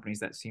 Those are the Mm-hmm. companies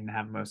that seem to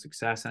have the most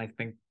success. And I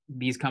think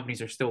these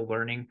companies are still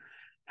learning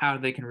how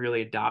they can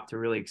really adopt to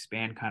really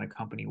expand kind of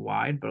company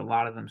wide. But a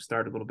lot of them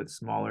start a little bit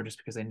smaller just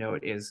because they know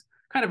it is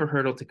kind of a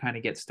hurdle to kind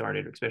of get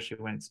started, especially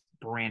when it's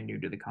brand new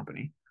to the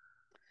company.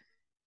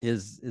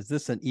 Is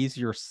this an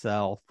easier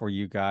sell for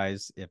you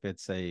guys if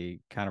it's a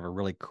kind of a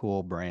really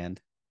cool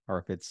brand, or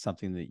if it's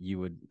something that you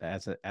would,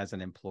 as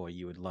an employee,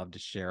 you would love to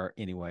share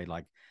anyway?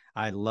 Like,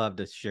 I love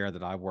to share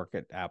that I work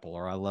at Apple,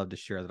 or I love to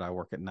share that I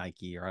work at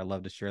Nike, or I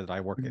love to share that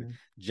I work at Mm-hmm.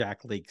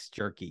 Jack Leaks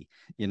Jerky.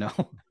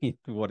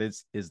 What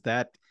is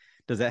that?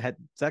 Does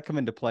that come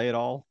into play at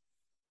all?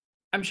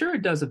 I'm sure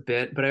it does a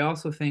bit, but I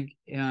also think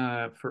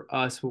for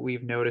us, what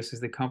we've noticed is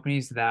the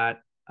companies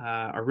that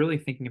are really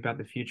thinking about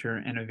the future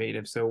and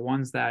innovative. So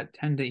ones that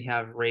tend to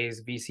have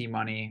raised VC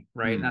money,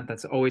 right? Mm, Not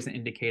that's always an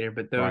indicator,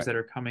 but those right. that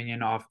are coming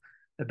in off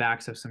the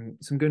backs of some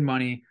good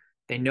money.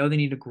 They know they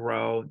need to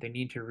grow. They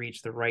need to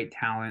reach the right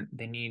talent.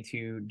 They need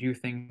to do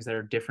things that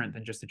are different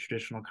than just the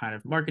traditional kind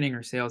of marketing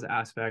or sales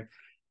aspect.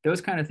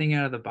 Those kind of thing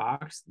out of the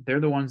box, they're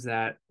the ones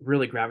that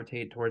really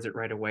gravitate towards it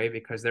right away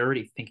because they're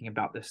already thinking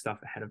about this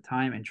stuff ahead of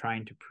time and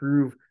trying to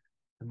prove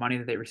the money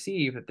that they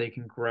receive that they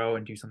can grow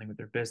and do something with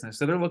their business.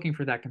 So they're looking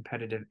for that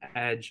competitive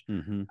edge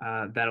Mm-hmm.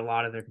 that a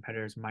lot of their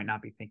competitors might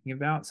not be thinking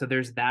about. So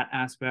there's that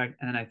aspect.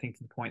 And then I think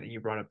to the point that you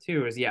brought up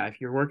too is, yeah,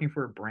 if you're working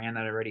for a brand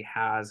that already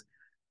has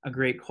a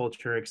great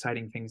culture,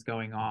 exciting things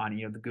going on,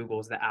 the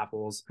Googles, the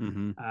Apples,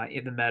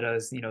 Mm-hmm. the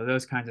Metas,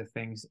 those kinds of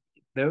things,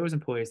 those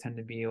employees tend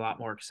to be a lot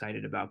more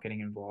excited about getting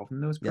involved in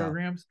those Yeah.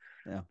 programs.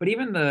 Yeah. But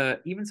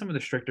even some of the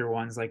stricter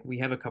ones, like we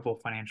have a couple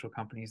of financial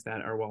companies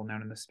that are well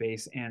known in the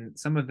space, and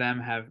some of them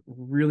have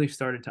really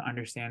started to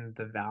understand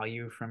the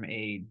value from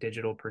a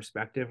digital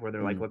perspective, where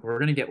they're like, Mm. look, we're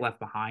going to get left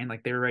behind.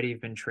 Like they already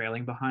been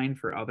trailing behind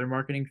for other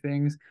marketing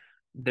things.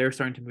 They're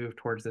starting to move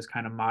towards this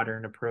kind of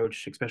modern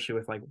approach, especially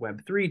with like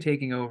Web3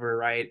 taking over,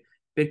 right?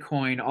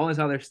 Bitcoin, all this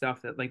other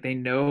stuff that like they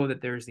know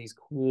that there's these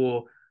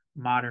cool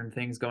modern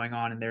things going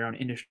on in their own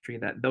industry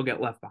that they'll get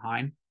left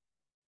behind.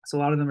 So a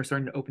lot of them are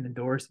starting to open the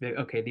doors to be like,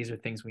 okay, these are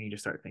things we need to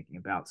start thinking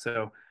about.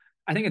 So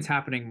I think it's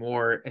happening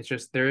more. It's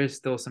just there is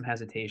still some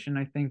hesitation,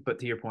 I think. But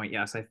to your point,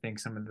 yes, I think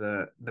some of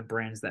the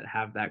brands that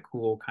have that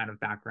cool kind of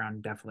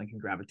background definitely can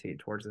gravitate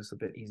towards this a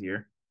bit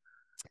easier.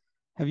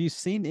 Have you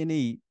seen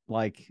any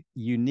like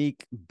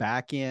unique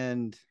back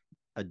end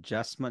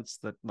adjustments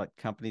that like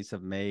companies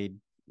have made?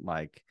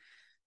 Like,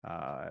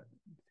 uh,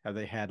 have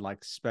they had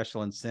like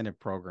special incentive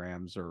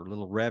programs or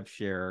little rev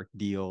share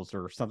deals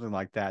or something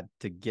like that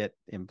to get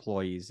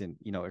employees and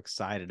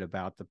excited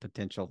about the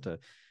potential to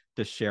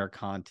share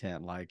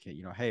content? Like,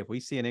 hey, if we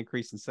see an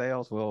increase in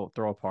sales, we'll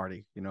throw a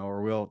party,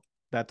 or we'll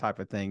that type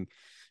of thing,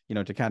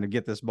 to kind of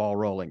get this ball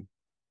rolling.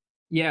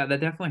 Yeah, that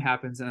definitely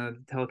happens in a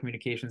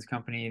telecommunications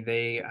company.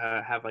 They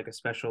have like a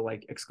special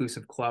like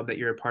exclusive club that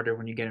you're a part of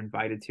when you get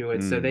invited to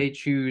it. So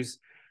Mm.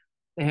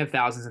 they have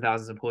thousands and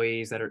thousands of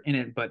employees that are in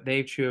it, but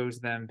they chose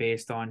them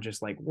based on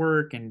just like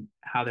work and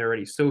how they're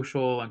already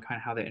social and kind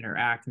of how they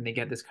interact. And they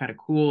get this kind of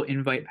cool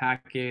invite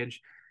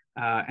package.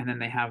 And then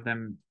they have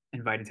them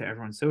invited to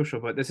everyone's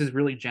social. But this has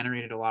really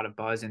generated a lot of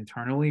buzz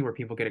internally where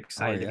people get Oh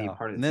excited to be a yeah,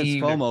 part of and the then it's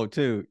team. They're FOMO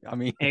too. I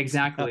mean,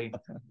 exactly.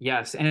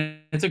 Yes. And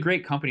it's a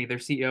great company. Their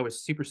CEO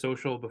was super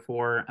social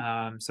before.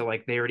 So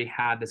like they already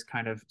had this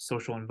kind of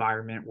social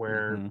environment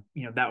where,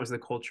 mm-hmm. that was the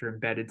culture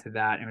embedded to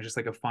that. And it was just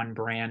like a fun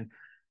brand.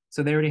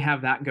 So they already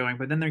have that going,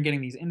 but then they're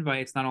getting these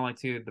invites not only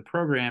to the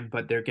program,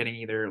 but they're getting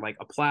either like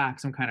a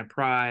plaque, some kind of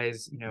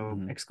prize,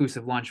 Mm-hmm.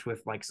 exclusive lunch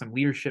with like some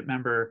leadership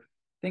member,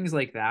 things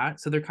like that.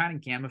 So they're kind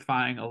of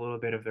gamifying a little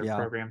bit of their Yeah,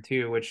 program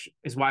too, which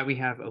is why we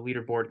have a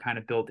leaderboard kind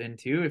of built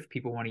into if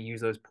people want to use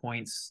those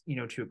points,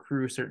 to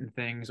accrue certain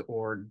things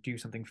or do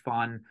something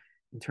fun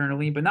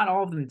internally. But not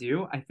all of them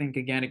do. I think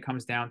again, it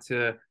comes down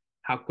to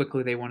how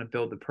quickly they want to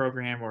build the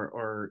program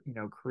or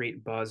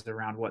create buzz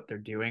around what they're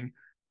doing.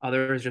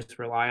 Others just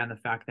rely on the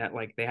fact that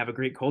like they have a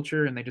great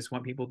culture and they just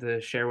want people to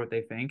share what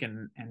they think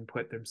and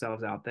put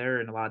themselves out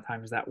there. And a lot of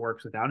times that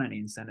works without any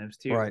incentives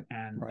too. right,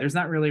 And right. there's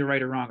not really a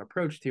right or wrong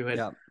approach to it.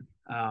 Yeah.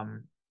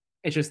 Um,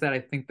 it's just that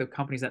I think the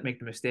companies that make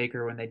the mistake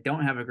are when they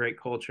don't have a great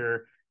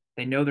culture,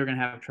 they know they're going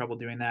to have trouble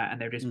doing that,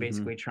 and they're just Mm-hmm.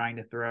 basically trying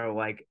to throw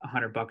like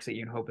 $100 at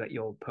you and hope that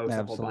you'll post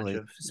a whole bunch Absolutely.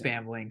 of Yeah.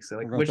 spam links. So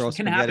We're like, gonna which throw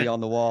can spaghetti happen.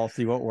 on the wall,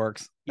 see what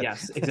works.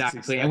 Yes, That's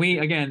exactly. And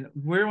exactly.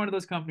 we're one of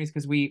those companies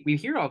because we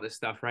hear all this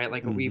stuff, right?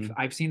 Like Mm-hmm.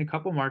 I've seen a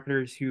couple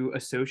marketers who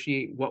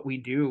associate what we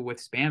do with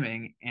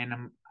spamming, and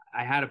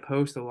I had a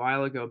post a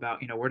while ago about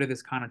where did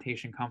this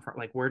connotation come from?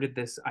 Like where did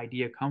this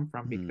idea come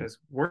from? Mm-hmm. Because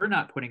we're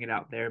not putting it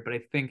out there, but I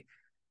think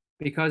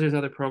because there's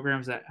other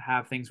programs that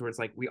have things where it's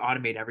like we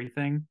automate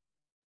everything,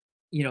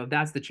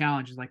 that's the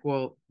challenge. Is like,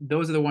 well,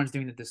 those are the ones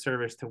doing the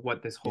disservice to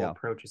what this whole Yeah.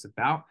 approach is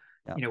about.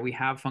 Yeah. We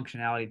have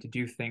functionality to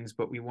do things,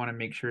 but we want to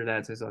make sure that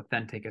it's as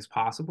authentic as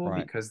possible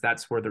Right. because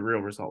that's where the real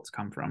results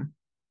come from.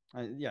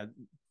 Yeah,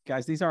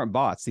 guys, these aren't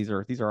bots. These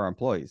are our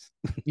employees.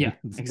 Yeah,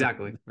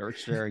 exactly. They're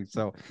sharing.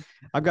 So,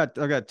 I've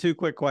got two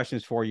quick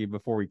questions for you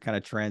before we kind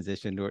of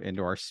transition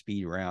into our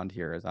speed round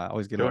here. As I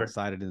always get a little Sure.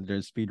 excited in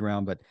the speed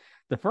round, but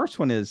the first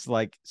one is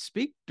like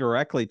speak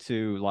directly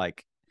to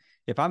like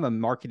if I'm a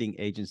marketing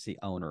agency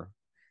owner,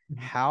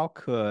 how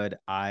could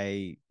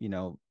I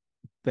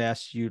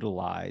best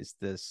utilize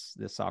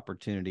this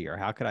opportunity, or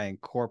how could I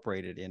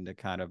incorporate it into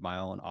kind of my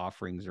own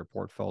offerings or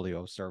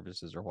portfolio of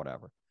services or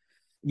whatever?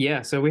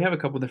 Yeah, so we have a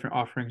couple different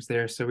offerings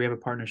there. So we have a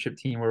partnership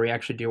team where we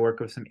actually do work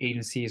with some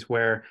agencies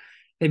where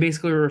They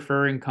basically are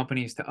referring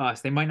companies to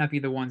us. They might not be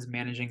the ones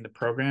managing the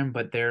program,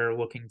 but they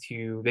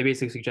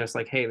basically suggest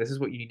like, hey, this is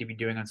what you need to be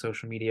doing on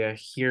social media.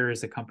 Here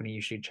is a company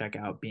you should check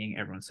out, being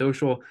Everyone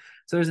Social.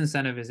 So there's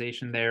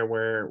incentivization there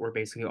where we're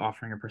basically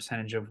offering a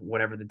percentage of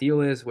whatever the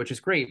deal is, which is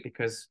great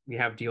because we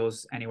have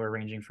deals anywhere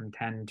ranging from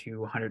 10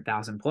 to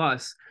 100,000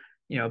 plus,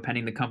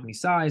 pending the company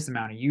size, the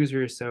amount of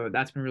users. So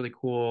that's been really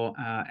cool.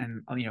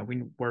 And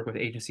we work with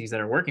agencies that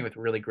are working with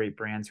really great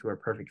brands who are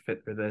perfect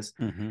fit for this.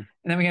 Mm-hmm. And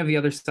then we have the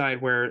other side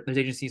where there's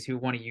agencies who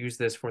want to use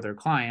this for their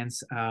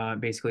clients,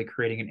 basically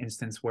creating an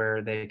instance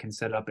where they can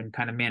set up and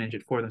kind of manage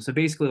it for them. So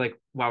basically, like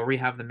while we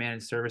have the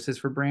managed services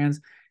for brands,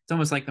 it's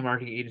almost like the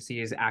marketing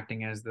agency is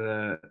acting as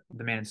the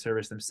managed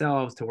service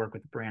themselves to work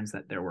with the brands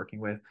that they're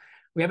working with.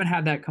 We haven't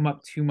had that come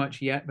up too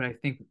much yet, but I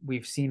think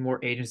we've seen more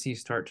agencies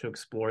start to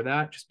explore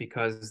that just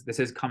because this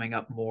is coming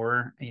up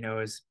more,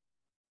 as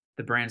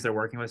the brands they're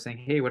working with saying,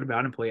 hey, what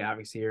about employee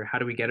advocacy, or how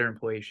do we get our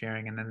employee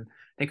sharing? And then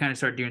they kind of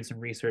start doing some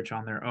research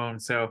on their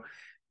own. So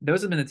those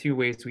have been the two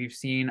ways we've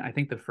seen. I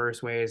think the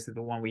first way is the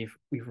one we've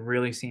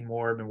really seen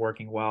more, been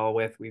working well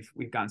with. We've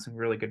gotten some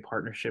really good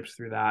partnerships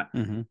through that.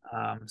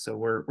 Mm-hmm. So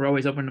we're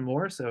always open to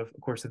more. So of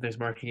course, if there's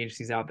marketing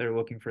agencies out there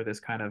looking for this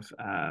kind of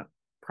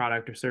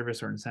product or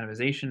service or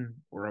incentivization,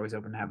 we're always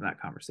open to having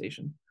that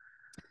conversation.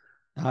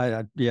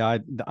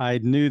 I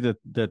knew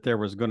that there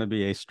was going to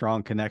be a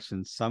strong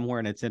connection somewhere,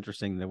 and it's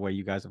interesting the way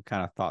you guys have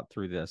kind of thought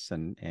through this,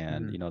 and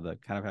the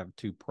kind of have a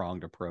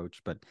two-pronged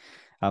approach. But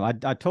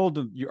I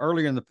told you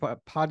earlier in the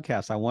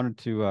podcast I wanted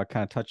to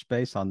kind of touch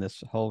base on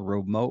this whole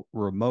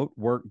remote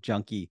work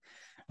junkie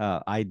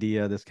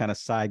idea, this kind of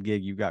side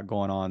gig you got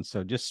going on.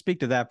 So just speak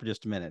to that for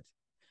just a minute.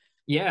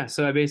 Yeah,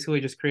 so I basically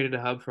just created a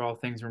hub for all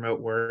things remote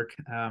work,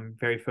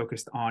 very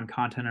focused on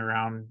content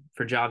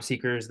for job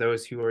seekers,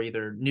 those who are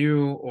either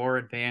new or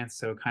advanced.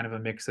 So kind of a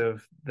mix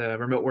of the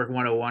remote work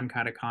 101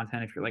 kind of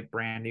content if you're like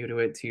brand new to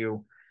it,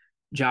 to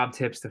job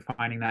tips to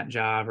finding that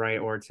job, right?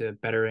 Or to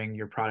bettering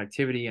your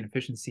productivity and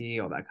efficiency,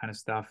 all that kind of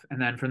stuff. And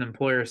then from the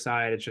employer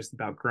side, it's just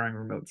about growing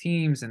remote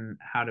teams and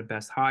how to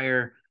best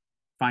hire,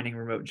 finding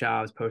remote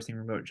jobs, posting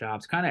remote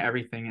jobs, kind of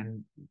everything.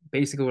 And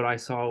basically what I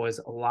saw was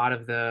a lot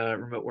of the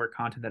remote work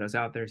content that was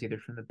out there is either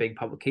from the big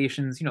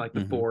publications, like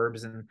the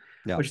Forbes, and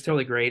which is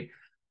totally great.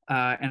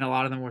 And a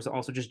lot of them was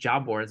also just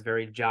job boards,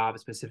 very job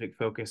specific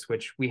focus,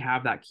 which we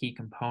have that key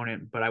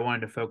component, but I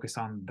wanted to focus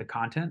on the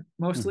content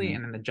mostly.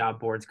 And then the job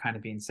boards kind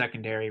of being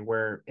secondary,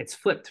 where it's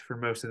flipped for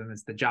most of them.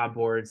 It's the job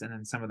boards and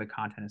then some of the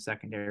content is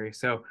secondary.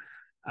 So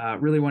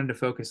really wanted to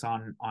focus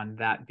on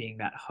that being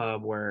that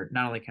hub where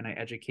not only can I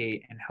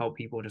educate and help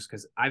people, just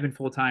because I've been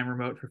full-time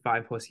remote for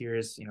 5+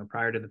 years,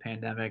 prior to the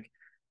pandemic.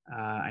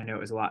 I know it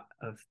was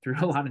threw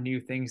a lot of new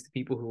things to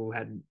people who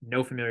had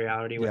no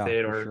familiarity with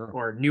it,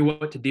 or knew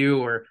what to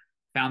do, or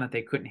found that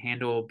they couldn't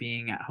handle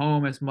being at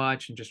home as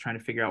much and just trying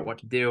to figure out what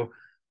to do.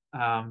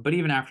 But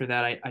even after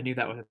that, I knew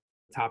that was a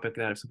topic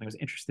that if something I was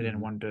interested in,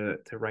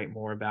 wanted to write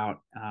more about.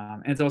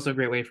 And it's also a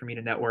great way for me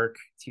to network,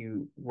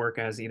 to work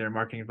as either a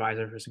marketing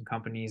advisor for some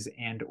companies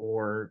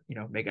or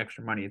make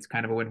extra money. It's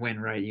kind of a win-win,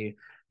 right? You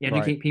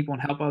educate people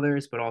and help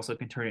others, but also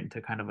can turn it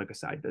into kind of like a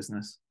side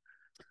business.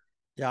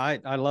 Yeah,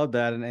 I love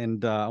that,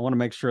 and I want to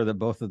make sure that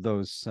both of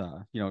those,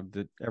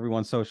 that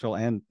Everyone Social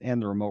and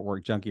the Remote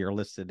Work Junkie are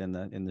listed in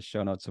the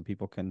show notes so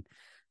people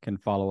can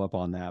follow up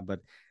on that.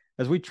 But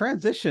as we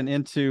transition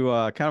into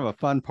kind of a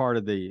fun part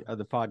of the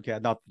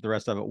podcast, not that the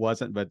rest of it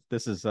wasn't, but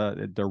this is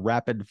the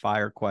rapid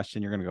fire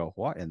question. You're going to go,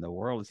 what in the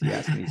world is he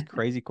asking these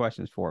crazy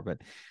questions for?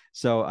 But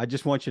so I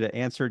just want you to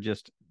answer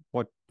just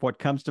what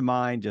comes to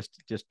mind,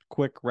 just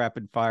quick,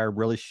 rapid fire,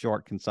 really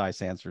short,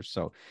 concise answers.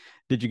 So,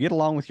 did you get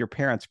along with your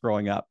parents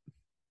growing up?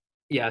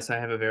 Yes, I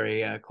have a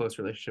very close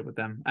relationship with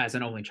them, as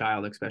an only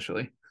child,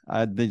 especially.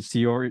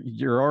 So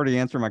you're already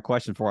answering my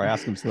question before I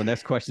ask them. So the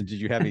next question: did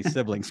you have any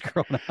siblings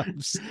growing up?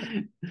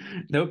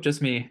 Nope,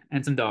 just me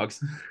and some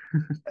dogs.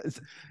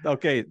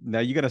 Okay, now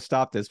you got to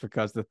stop this,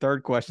 because the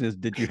third question is: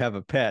 did you have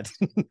a pet?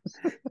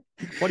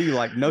 What are you,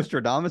 like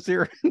Nostradamus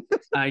here?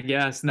 I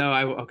guess no.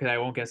 I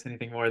won't guess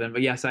anything more than.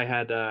 But yes, I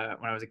had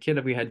when I was a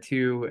kid, we had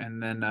two,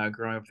 and then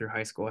growing up through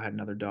high school, I had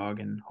another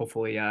dog, and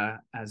hopefully,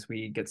 as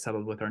we get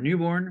settled with our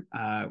newborn,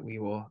 we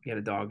will get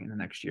a dog in the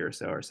next year or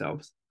so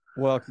ourselves.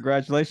 Well,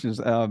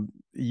 congratulations.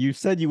 You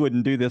said you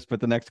wouldn't do this,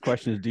 but the next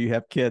question is: do you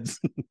have kids?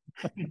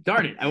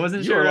 Darn it! I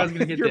wasn't sure I was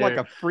going to get you're there. You're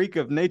like a freak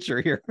of nature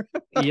here.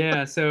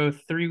 Yeah, so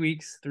 3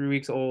 weeks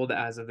old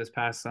as of this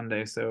past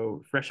Sunday,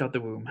 so fresh out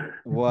the womb.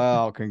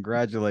 Wow,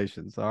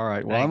 congratulations. All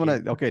right. Well,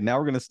 now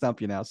we're gonna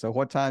stump you now. So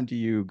what time do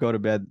you go to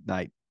bed at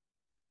night?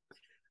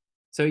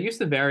 So it used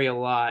to vary a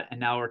lot, and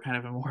now we're kind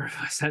of a more of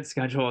a set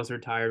schedule as we're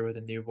tired with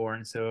a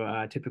newborn.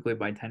 So typically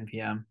by 10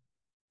 p.m.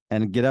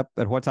 And get up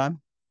at what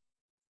time?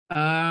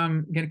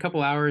 Get a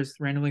couple hours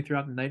randomly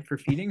throughout the night for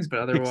feedings, but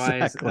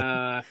otherwise,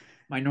 Exactly.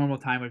 My normal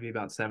time would be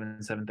about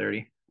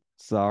 7:30.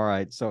 So, all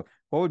right. So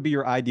what would be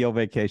your ideal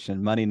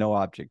vacation? Money, no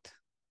object.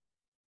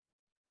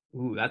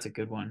 Ooh, that's a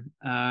good one.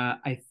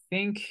 I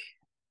think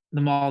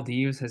The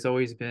Maldives has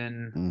always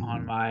been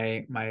on Hmm.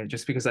 my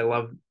just because I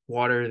love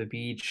water, the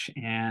beach,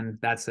 and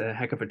that's a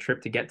heck of a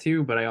trip to get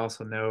to. But I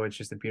also know it's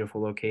just a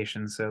beautiful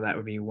location, so that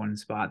would be one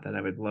spot that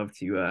I would love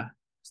to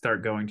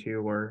start going to,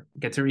 or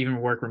get to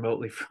even work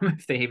remotely from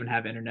if they even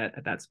have internet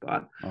at that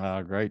spot.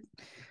 Great.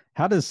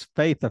 How does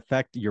faith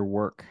affect your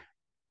work?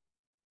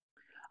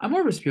 I'm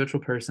more of a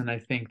spiritual person, I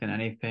think, than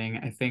anything.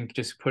 I think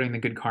just putting the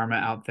good karma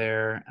out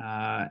there,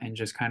 and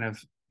just kind of,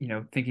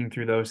 thinking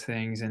through those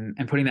things,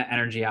 and putting that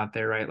energy out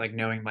there, right? Like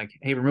knowing like,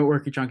 hey, remote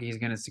work junkie is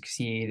going to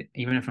succeed,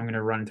 even if I'm going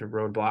to run into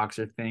roadblocks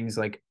or things,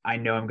 like I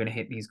know I'm going to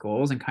hit these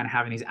goals, and kind of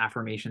having these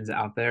affirmations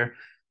out there.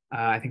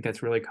 I think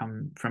that's really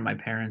come from my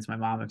parents, my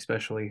mom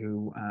especially,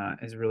 who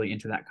is really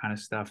into that kind of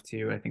stuff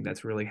too. I think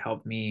that's really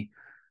helped me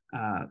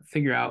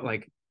figure out,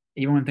 like,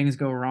 even when things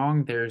go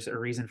wrong, there's a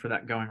reason for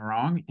that going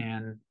wrong,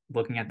 and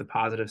looking at the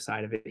positive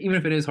side of it, even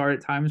if it is hard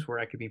at times where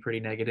I could be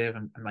pretty negative.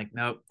 I'm like,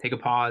 nope, take a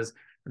pause.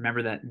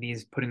 Remember that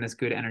putting this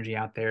good energy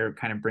out there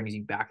kind of brings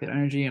you back that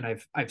energy. And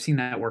I've seen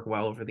that work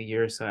well over the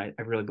years. So I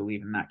really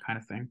believe in that kind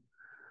of thing.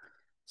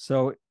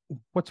 So,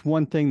 what's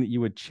one thing that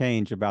you would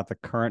change about the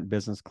current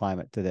business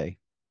climate today?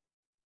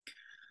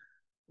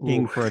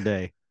 King Ooh, for a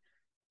day.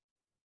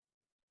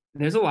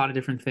 there's a lot of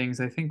different things.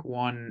 I think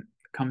one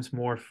comes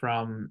more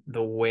from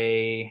the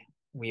way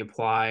we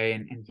apply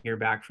and hear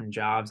back from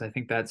jobs. I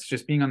think that's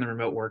just being on the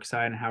remote work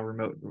side and how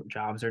remote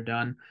jobs are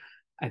done.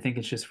 I think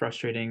it's just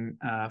frustrating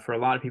for a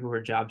lot of people who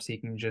are job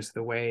seeking, just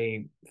the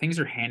way things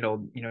are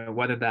handled,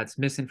 whether that's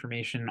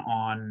misinformation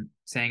on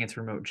saying it's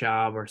a remote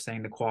job, or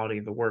saying the quality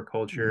of the work Mhm.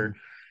 culture,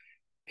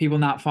 people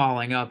not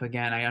following up.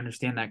 Again, I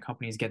understand that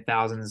companies get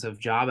thousands of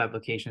job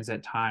applications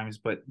at times,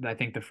 but I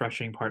think the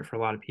frustrating part for a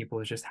lot of people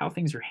is just how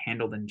things are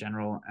handled in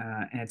general.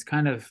 And it's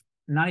kind of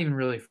not even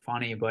really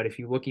funny, but if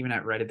you look even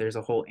at Reddit, there's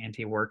a whole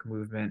anti-work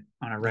movement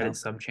on a Yeah. Reddit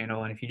sub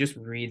channel. And if you just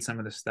read some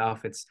of the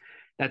stuff,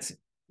 that's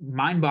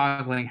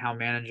mind-boggling how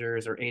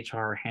managers or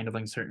HR are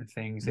handling certain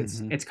things. It's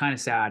Hmm. it's kind of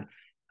sad.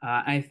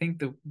 I think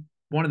the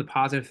one of the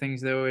positive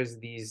things though is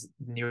these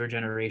newer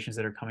generations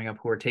that are coming up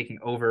who are taking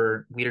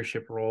over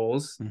leadership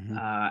roles Hmm.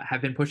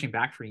 have been pushing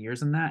back for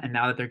years in that, and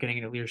now that they're getting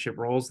into leadership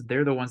roles,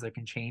 they're the ones that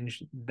can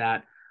change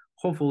that.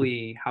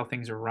 Hopefully, how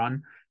things are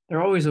run.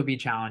 There always will be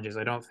challenges.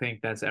 I don't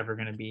think that's ever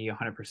going to be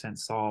 100%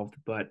 solved,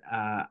 but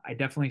I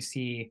definitely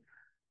see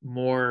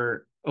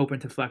more open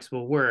to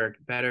flexible work,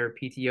 better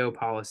PTO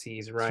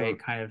policies, right? Sure.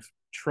 Kind of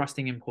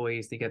trusting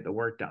employees to get the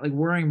work done, like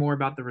worrying more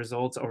about the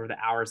results over the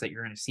hours that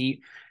you're in a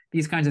seat.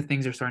 These kinds of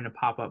things are starting to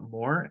pop up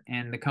more,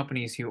 and the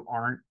companies who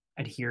aren't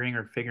adhering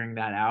or figuring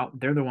that out,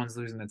 they're the ones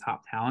losing the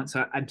top talent.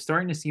 So I'm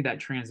starting to see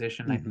that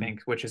transition, I Hmm.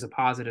 think, which is a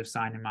positive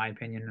sign in my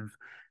opinion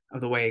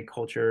of the way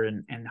culture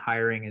and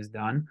hiring is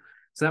done.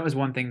 So that was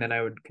one thing that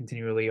I would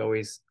continually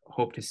always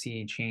hope to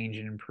see change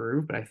and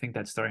improve, but I think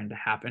that's starting to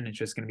happen. It's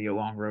just going to be a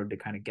long road to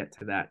kind of get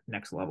to that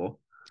next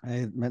level.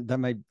 Hey,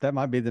 that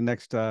might be the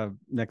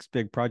next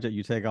big project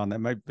you take on. That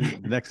might be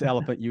the next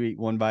elephant you eat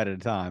one bite at a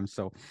time.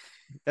 So,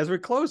 as we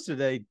close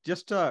today,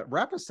 just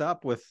wrap us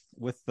up with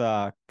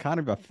kind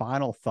of a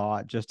final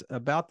thought, just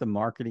about the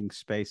marketing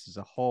space as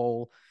a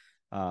whole.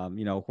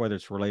 Whether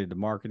it's related to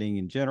marketing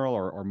in general,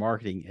 or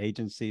marketing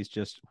agencies,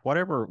 just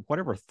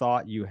whatever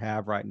thought you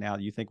have right now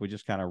that you think we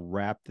just kind of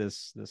wrap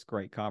this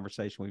great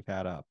conversation we've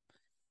had up.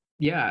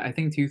 Yeah, I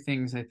think two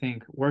things. I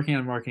think working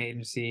on a marketing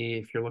agency,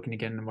 if you're looking to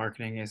get into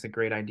marketing, is a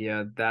great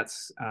idea.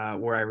 That's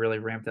where I really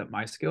ramped up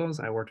my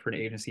skills. I worked for an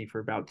agency for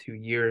about 2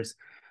 years,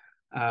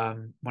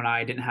 when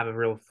I didn't have a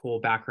real full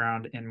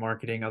background in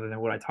marketing other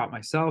than what I taught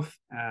myself.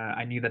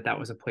 I knew that that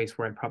was a place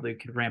where I probably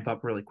could ramp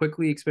up really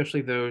quickly,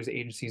 especially those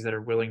agencies that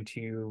are willing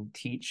to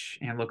teach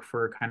and look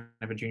for kind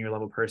of a junior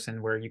level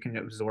person where you can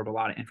absorb a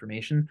lot of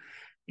information.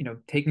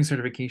 Taking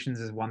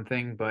certifications is one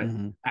thing, but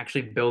Hmm.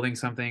 actually building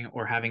something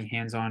or having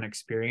hands-on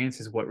experience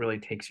is what really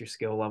takes your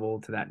skill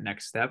level to that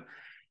next step.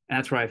 And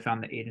that's where I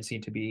found the agency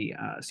to be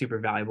super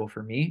valuable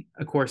for me.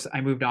 Of course, I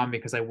moved on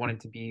because I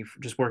wanted to be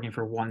just working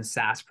for one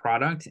SaaS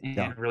product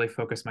Yeah. and really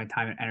focus my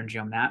time and energy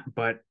on that.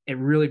 But it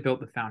really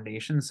built the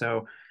foundation.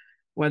 So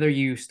whether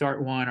you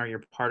start one or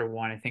you're part of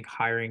one, I think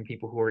hiring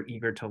people who are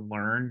eager to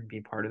learn, be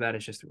part of that,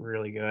 is just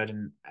really good.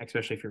 And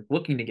especially if you're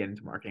looking to get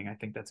into marketing, I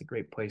think that's a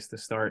great place to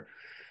start.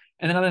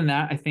 And then other than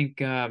that, I think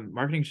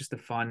marketing is just a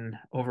fun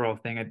overall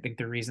thing. I think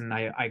the reason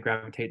I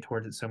gravitate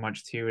towards it so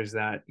much too is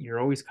that you're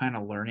always kind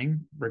of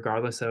learning,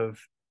 regardless of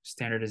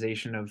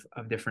standardization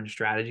of different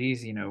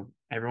strategies.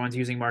 Everyone's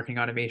using marketing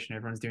automation,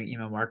 everyone's doing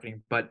email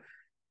marketing, but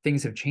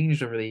things have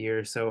changed over the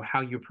years. So how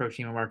you approach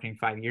email marketing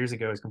 5 years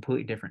ago is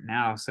completely different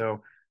now.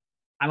 So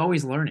I'm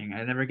always learning.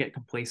 I never get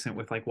complacent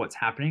with like what's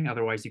happening.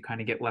 Otherwise, you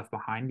kind of get left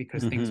behind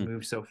because things Hmm.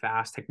 move so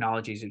fast.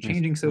 Technologies are It's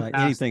changing so like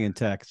fast. anything in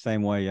tech,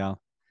 same way. Yeah.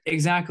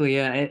 Exactly.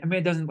 Yeah. I mean,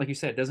 it doesn't, like you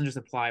said, it doesn't just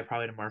apply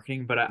probably to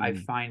marketing, but I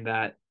Mm. find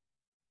that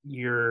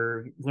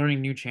you're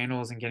learning new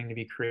channels and getting to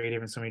be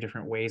creative in so many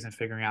different ways and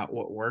figuring out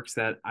what works,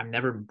 that I'm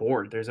never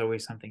bored. There's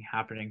always something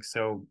happening.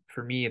 So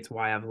for me, it's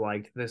why I've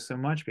liked this so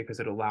much,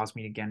 because it allows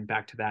me to get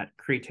back to that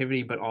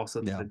creativity, but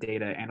also to Yeah. the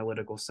data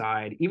analytical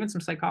side, even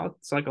some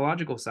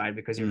psychological side,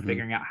 because you're Hmm.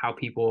 figuring out how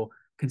people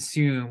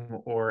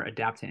consume or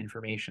adapt to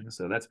information.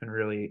 So that's been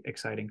really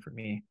exciting for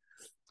me.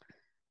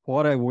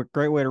 What a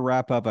great way to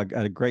wrap up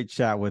a great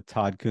chat with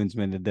Todd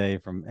Kunsman today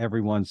from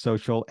Everyone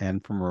Social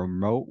and from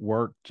Remote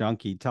Work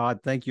Junkie.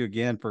 Todd, thank you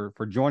again for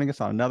joining us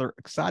on another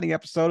exciting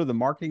episode of the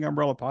Marketing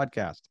Umbrella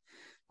Podcast,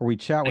 where we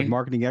chat with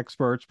marketing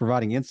experts,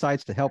 providing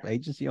insights to help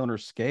agency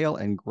owners scale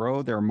and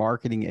grow their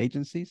marketing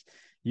agencies.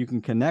 You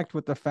can connect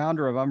with the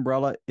founder of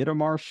Umbrella,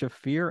 Itamar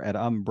Shafir, at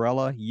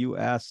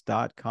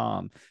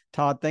umbrellaus.com.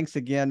 Todd, thanks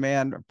again,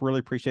 man. Really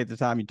appreciate the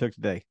time you took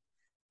today.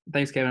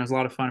 Thanks, Kevin. It was a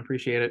lot of fun.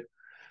 Appreciate it.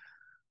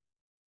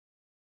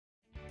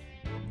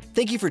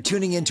 Thank you for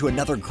tuning in to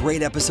another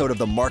great episode of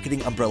the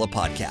Marketing Umbrella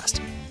Podcast,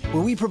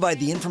 where we provide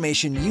the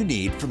information you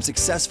need from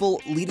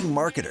successful leading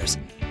marketers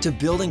to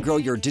build and grow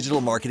your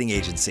digital marketing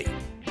agency.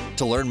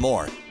 To learn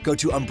more, go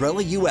to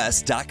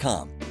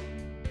umbrellaus.com.